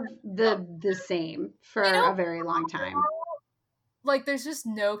lot of the same for a very long time. Like, there's just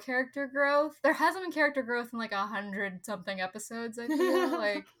no character growth. There hasn't been character growth in like 100-something episodes, I feel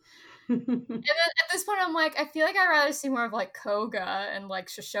like. And then at this point, I'm like, I feel like I'd rather see more of like Koga and like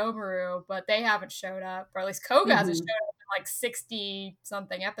Shishomaru, but they haven't showed up, or at least Koga hasn't showed up in like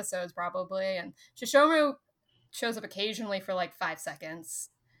 60-something episodes probably, and Shishomaru shows up occasionally for like 5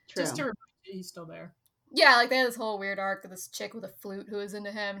 seconds. True. Just to remind you, he's still there. Yeah, like they had this whole weird arc of this chick with a flute who was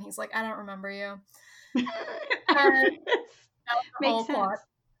into him, and he's like, I don't remember you. That was the whole plot.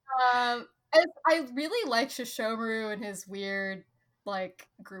 I really like Shishomaru and his weird like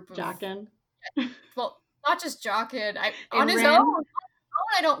group of Jockin. Well, not just Jockin. On his own,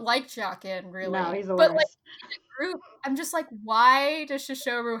 I don't like Jockin really. No, he's the worst. But like in the group, I'm just like, why does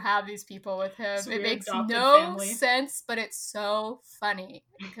Shishomaru have these people with him? It makes no sense, but it's so funny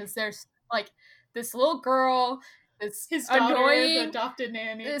because there's like this little girl, his daughter, the adopted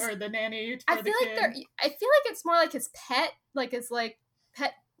nanny, or the nanny for the kid. I feel like it's more like his pet, like it's like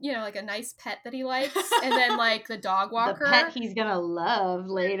pet. You know, like a nice pet that he likes, and then like the dog walker. The pet he's gonna love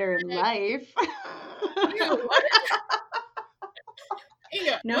later in life.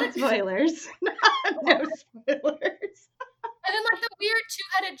 No spoilers. No spoilers. And then like the weird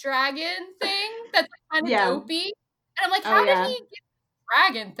 2-headed dragon thing that's like, kind of dopey. And I'm like, how did he get the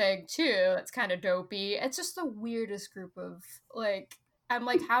dragon thing too? That's kind of dopey. It's just the weirdest group of like. I'm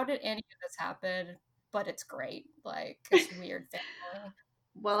like, how did any of this happen? But it's great. Like, it's weird family.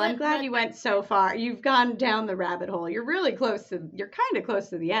 Well, I'm glad you went so far. You've gone down the rabbit hole. You're kind of close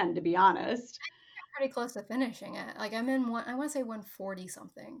to the end, to be honest. I'm pretty close to finishing it. Like, I'm in I want to say 140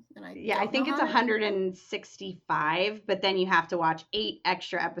 something. And I think it's 165, but then you have to watch 8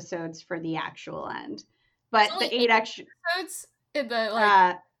 extra episodes for the actual end. But the 8 extra episodes in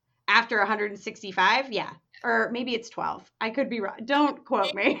the after 165, yeah. Or maybe it's 12. I could be wrong. Don't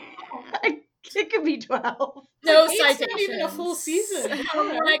quote me. It could be 12. No citations. Not even a full season.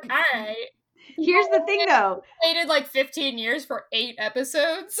 I'm like, all right. Here's the thing, though. Waited like 15 years for 8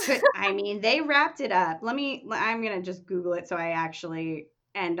 episodes. I mean, they wrapped it up. I'm gonna just Google it so I actually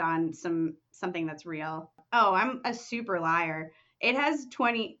end on something that's real. Oh, I'm a super liar. It has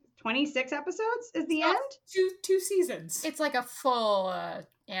 26 episodes. Is the end? Two seasons. It's like a full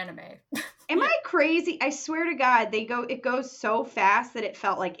anime. Am I crazy? I swear to God, it goes so fast that it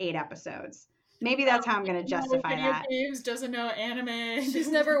felt like 8 episodes. Maybe that's how I'm going to justify that. Games, doesn't know anime. She's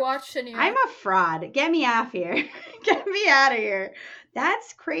never watched any. I'm a fraud. Get me off here. Get me out of here.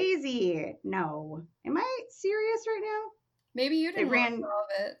 That's crazy. No. Am I serious right now? Maybe you didn't watch all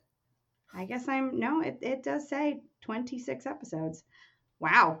of it. I guess no, it does say 26 episodes.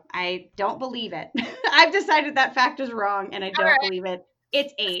 Wow. I don't believe it. I've decided that fact is wrong and I don't believe it.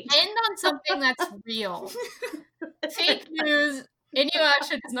 It's 8. End on something that's real. Fake news.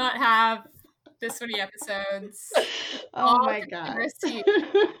 Inuyasha does not have this many episodes. Oh my God.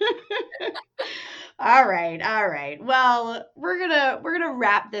 All right. Well, we're gonna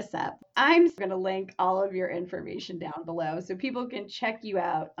wrap this up. I'm gonna link all of your information down below so people can check you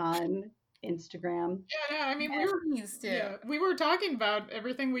out on Instagram. Yeah, I mean, we were talking about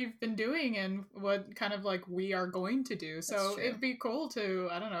everything we've been doing and what kind of like we are going to do. So it'd be cool to,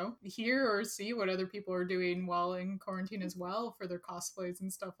 I don't know, hear or see what other people are doing while in quarantine as well for their cosplays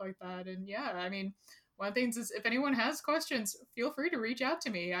and stuff like that. And yeah, I mean, one of the things is if anyone has questions, feel free to reach out to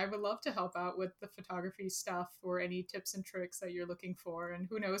me. I would love to help out with the photography stuff or any tips and tricks that you're looking for. And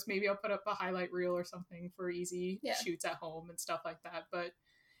who knows, maybe I'll put up a highlight reel or something for easy shoots at home and stuff like that. But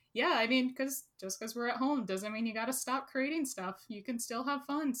yeah, I mean, just because we're at home doesn't mean you got to stop creating stuff. You can still have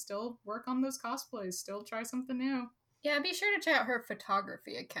fun, still work on those cosplays, still try something new. Yeah, be sure to check out her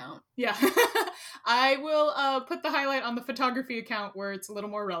photography account. Yeah, I will put the highlight on the photography account where it's a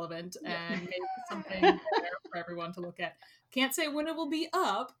little more relevant and make something there for everyone to look at. Can't say when it will be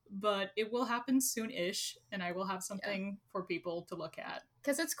up, but it will happen soon-ish, and I will have something for people to look at.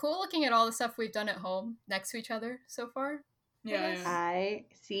 Because it's cool looking at all the stuff we've done at home next to each other so far. Yeah. I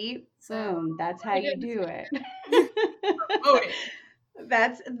see. Boom. That's how you do it.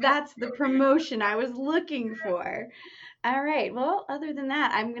 That's the promotion I was looking for. All right. Well, other than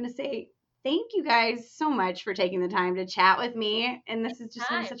that, I'm going to say thank you guys so much for taking the time to chat with me. And this is just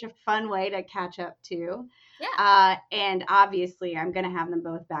been such a fun way to catch up too. Yeah. And obviously, I'm going to have them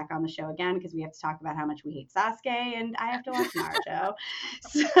both back on the show again because we have to talk about how much we hate Sasuke and I have to watch Naruto.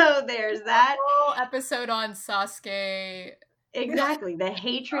 So there's that. Whole episode on Sasuke. Exactly. The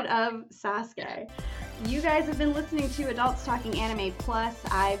hatred of Sasuke. You guys have been listening to Adults Talking Anime Plus.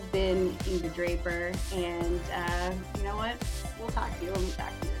 I've been Inga Draper. And you know what? We'll talk to you when we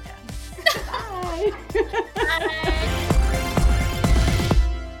talk to you again. Bye.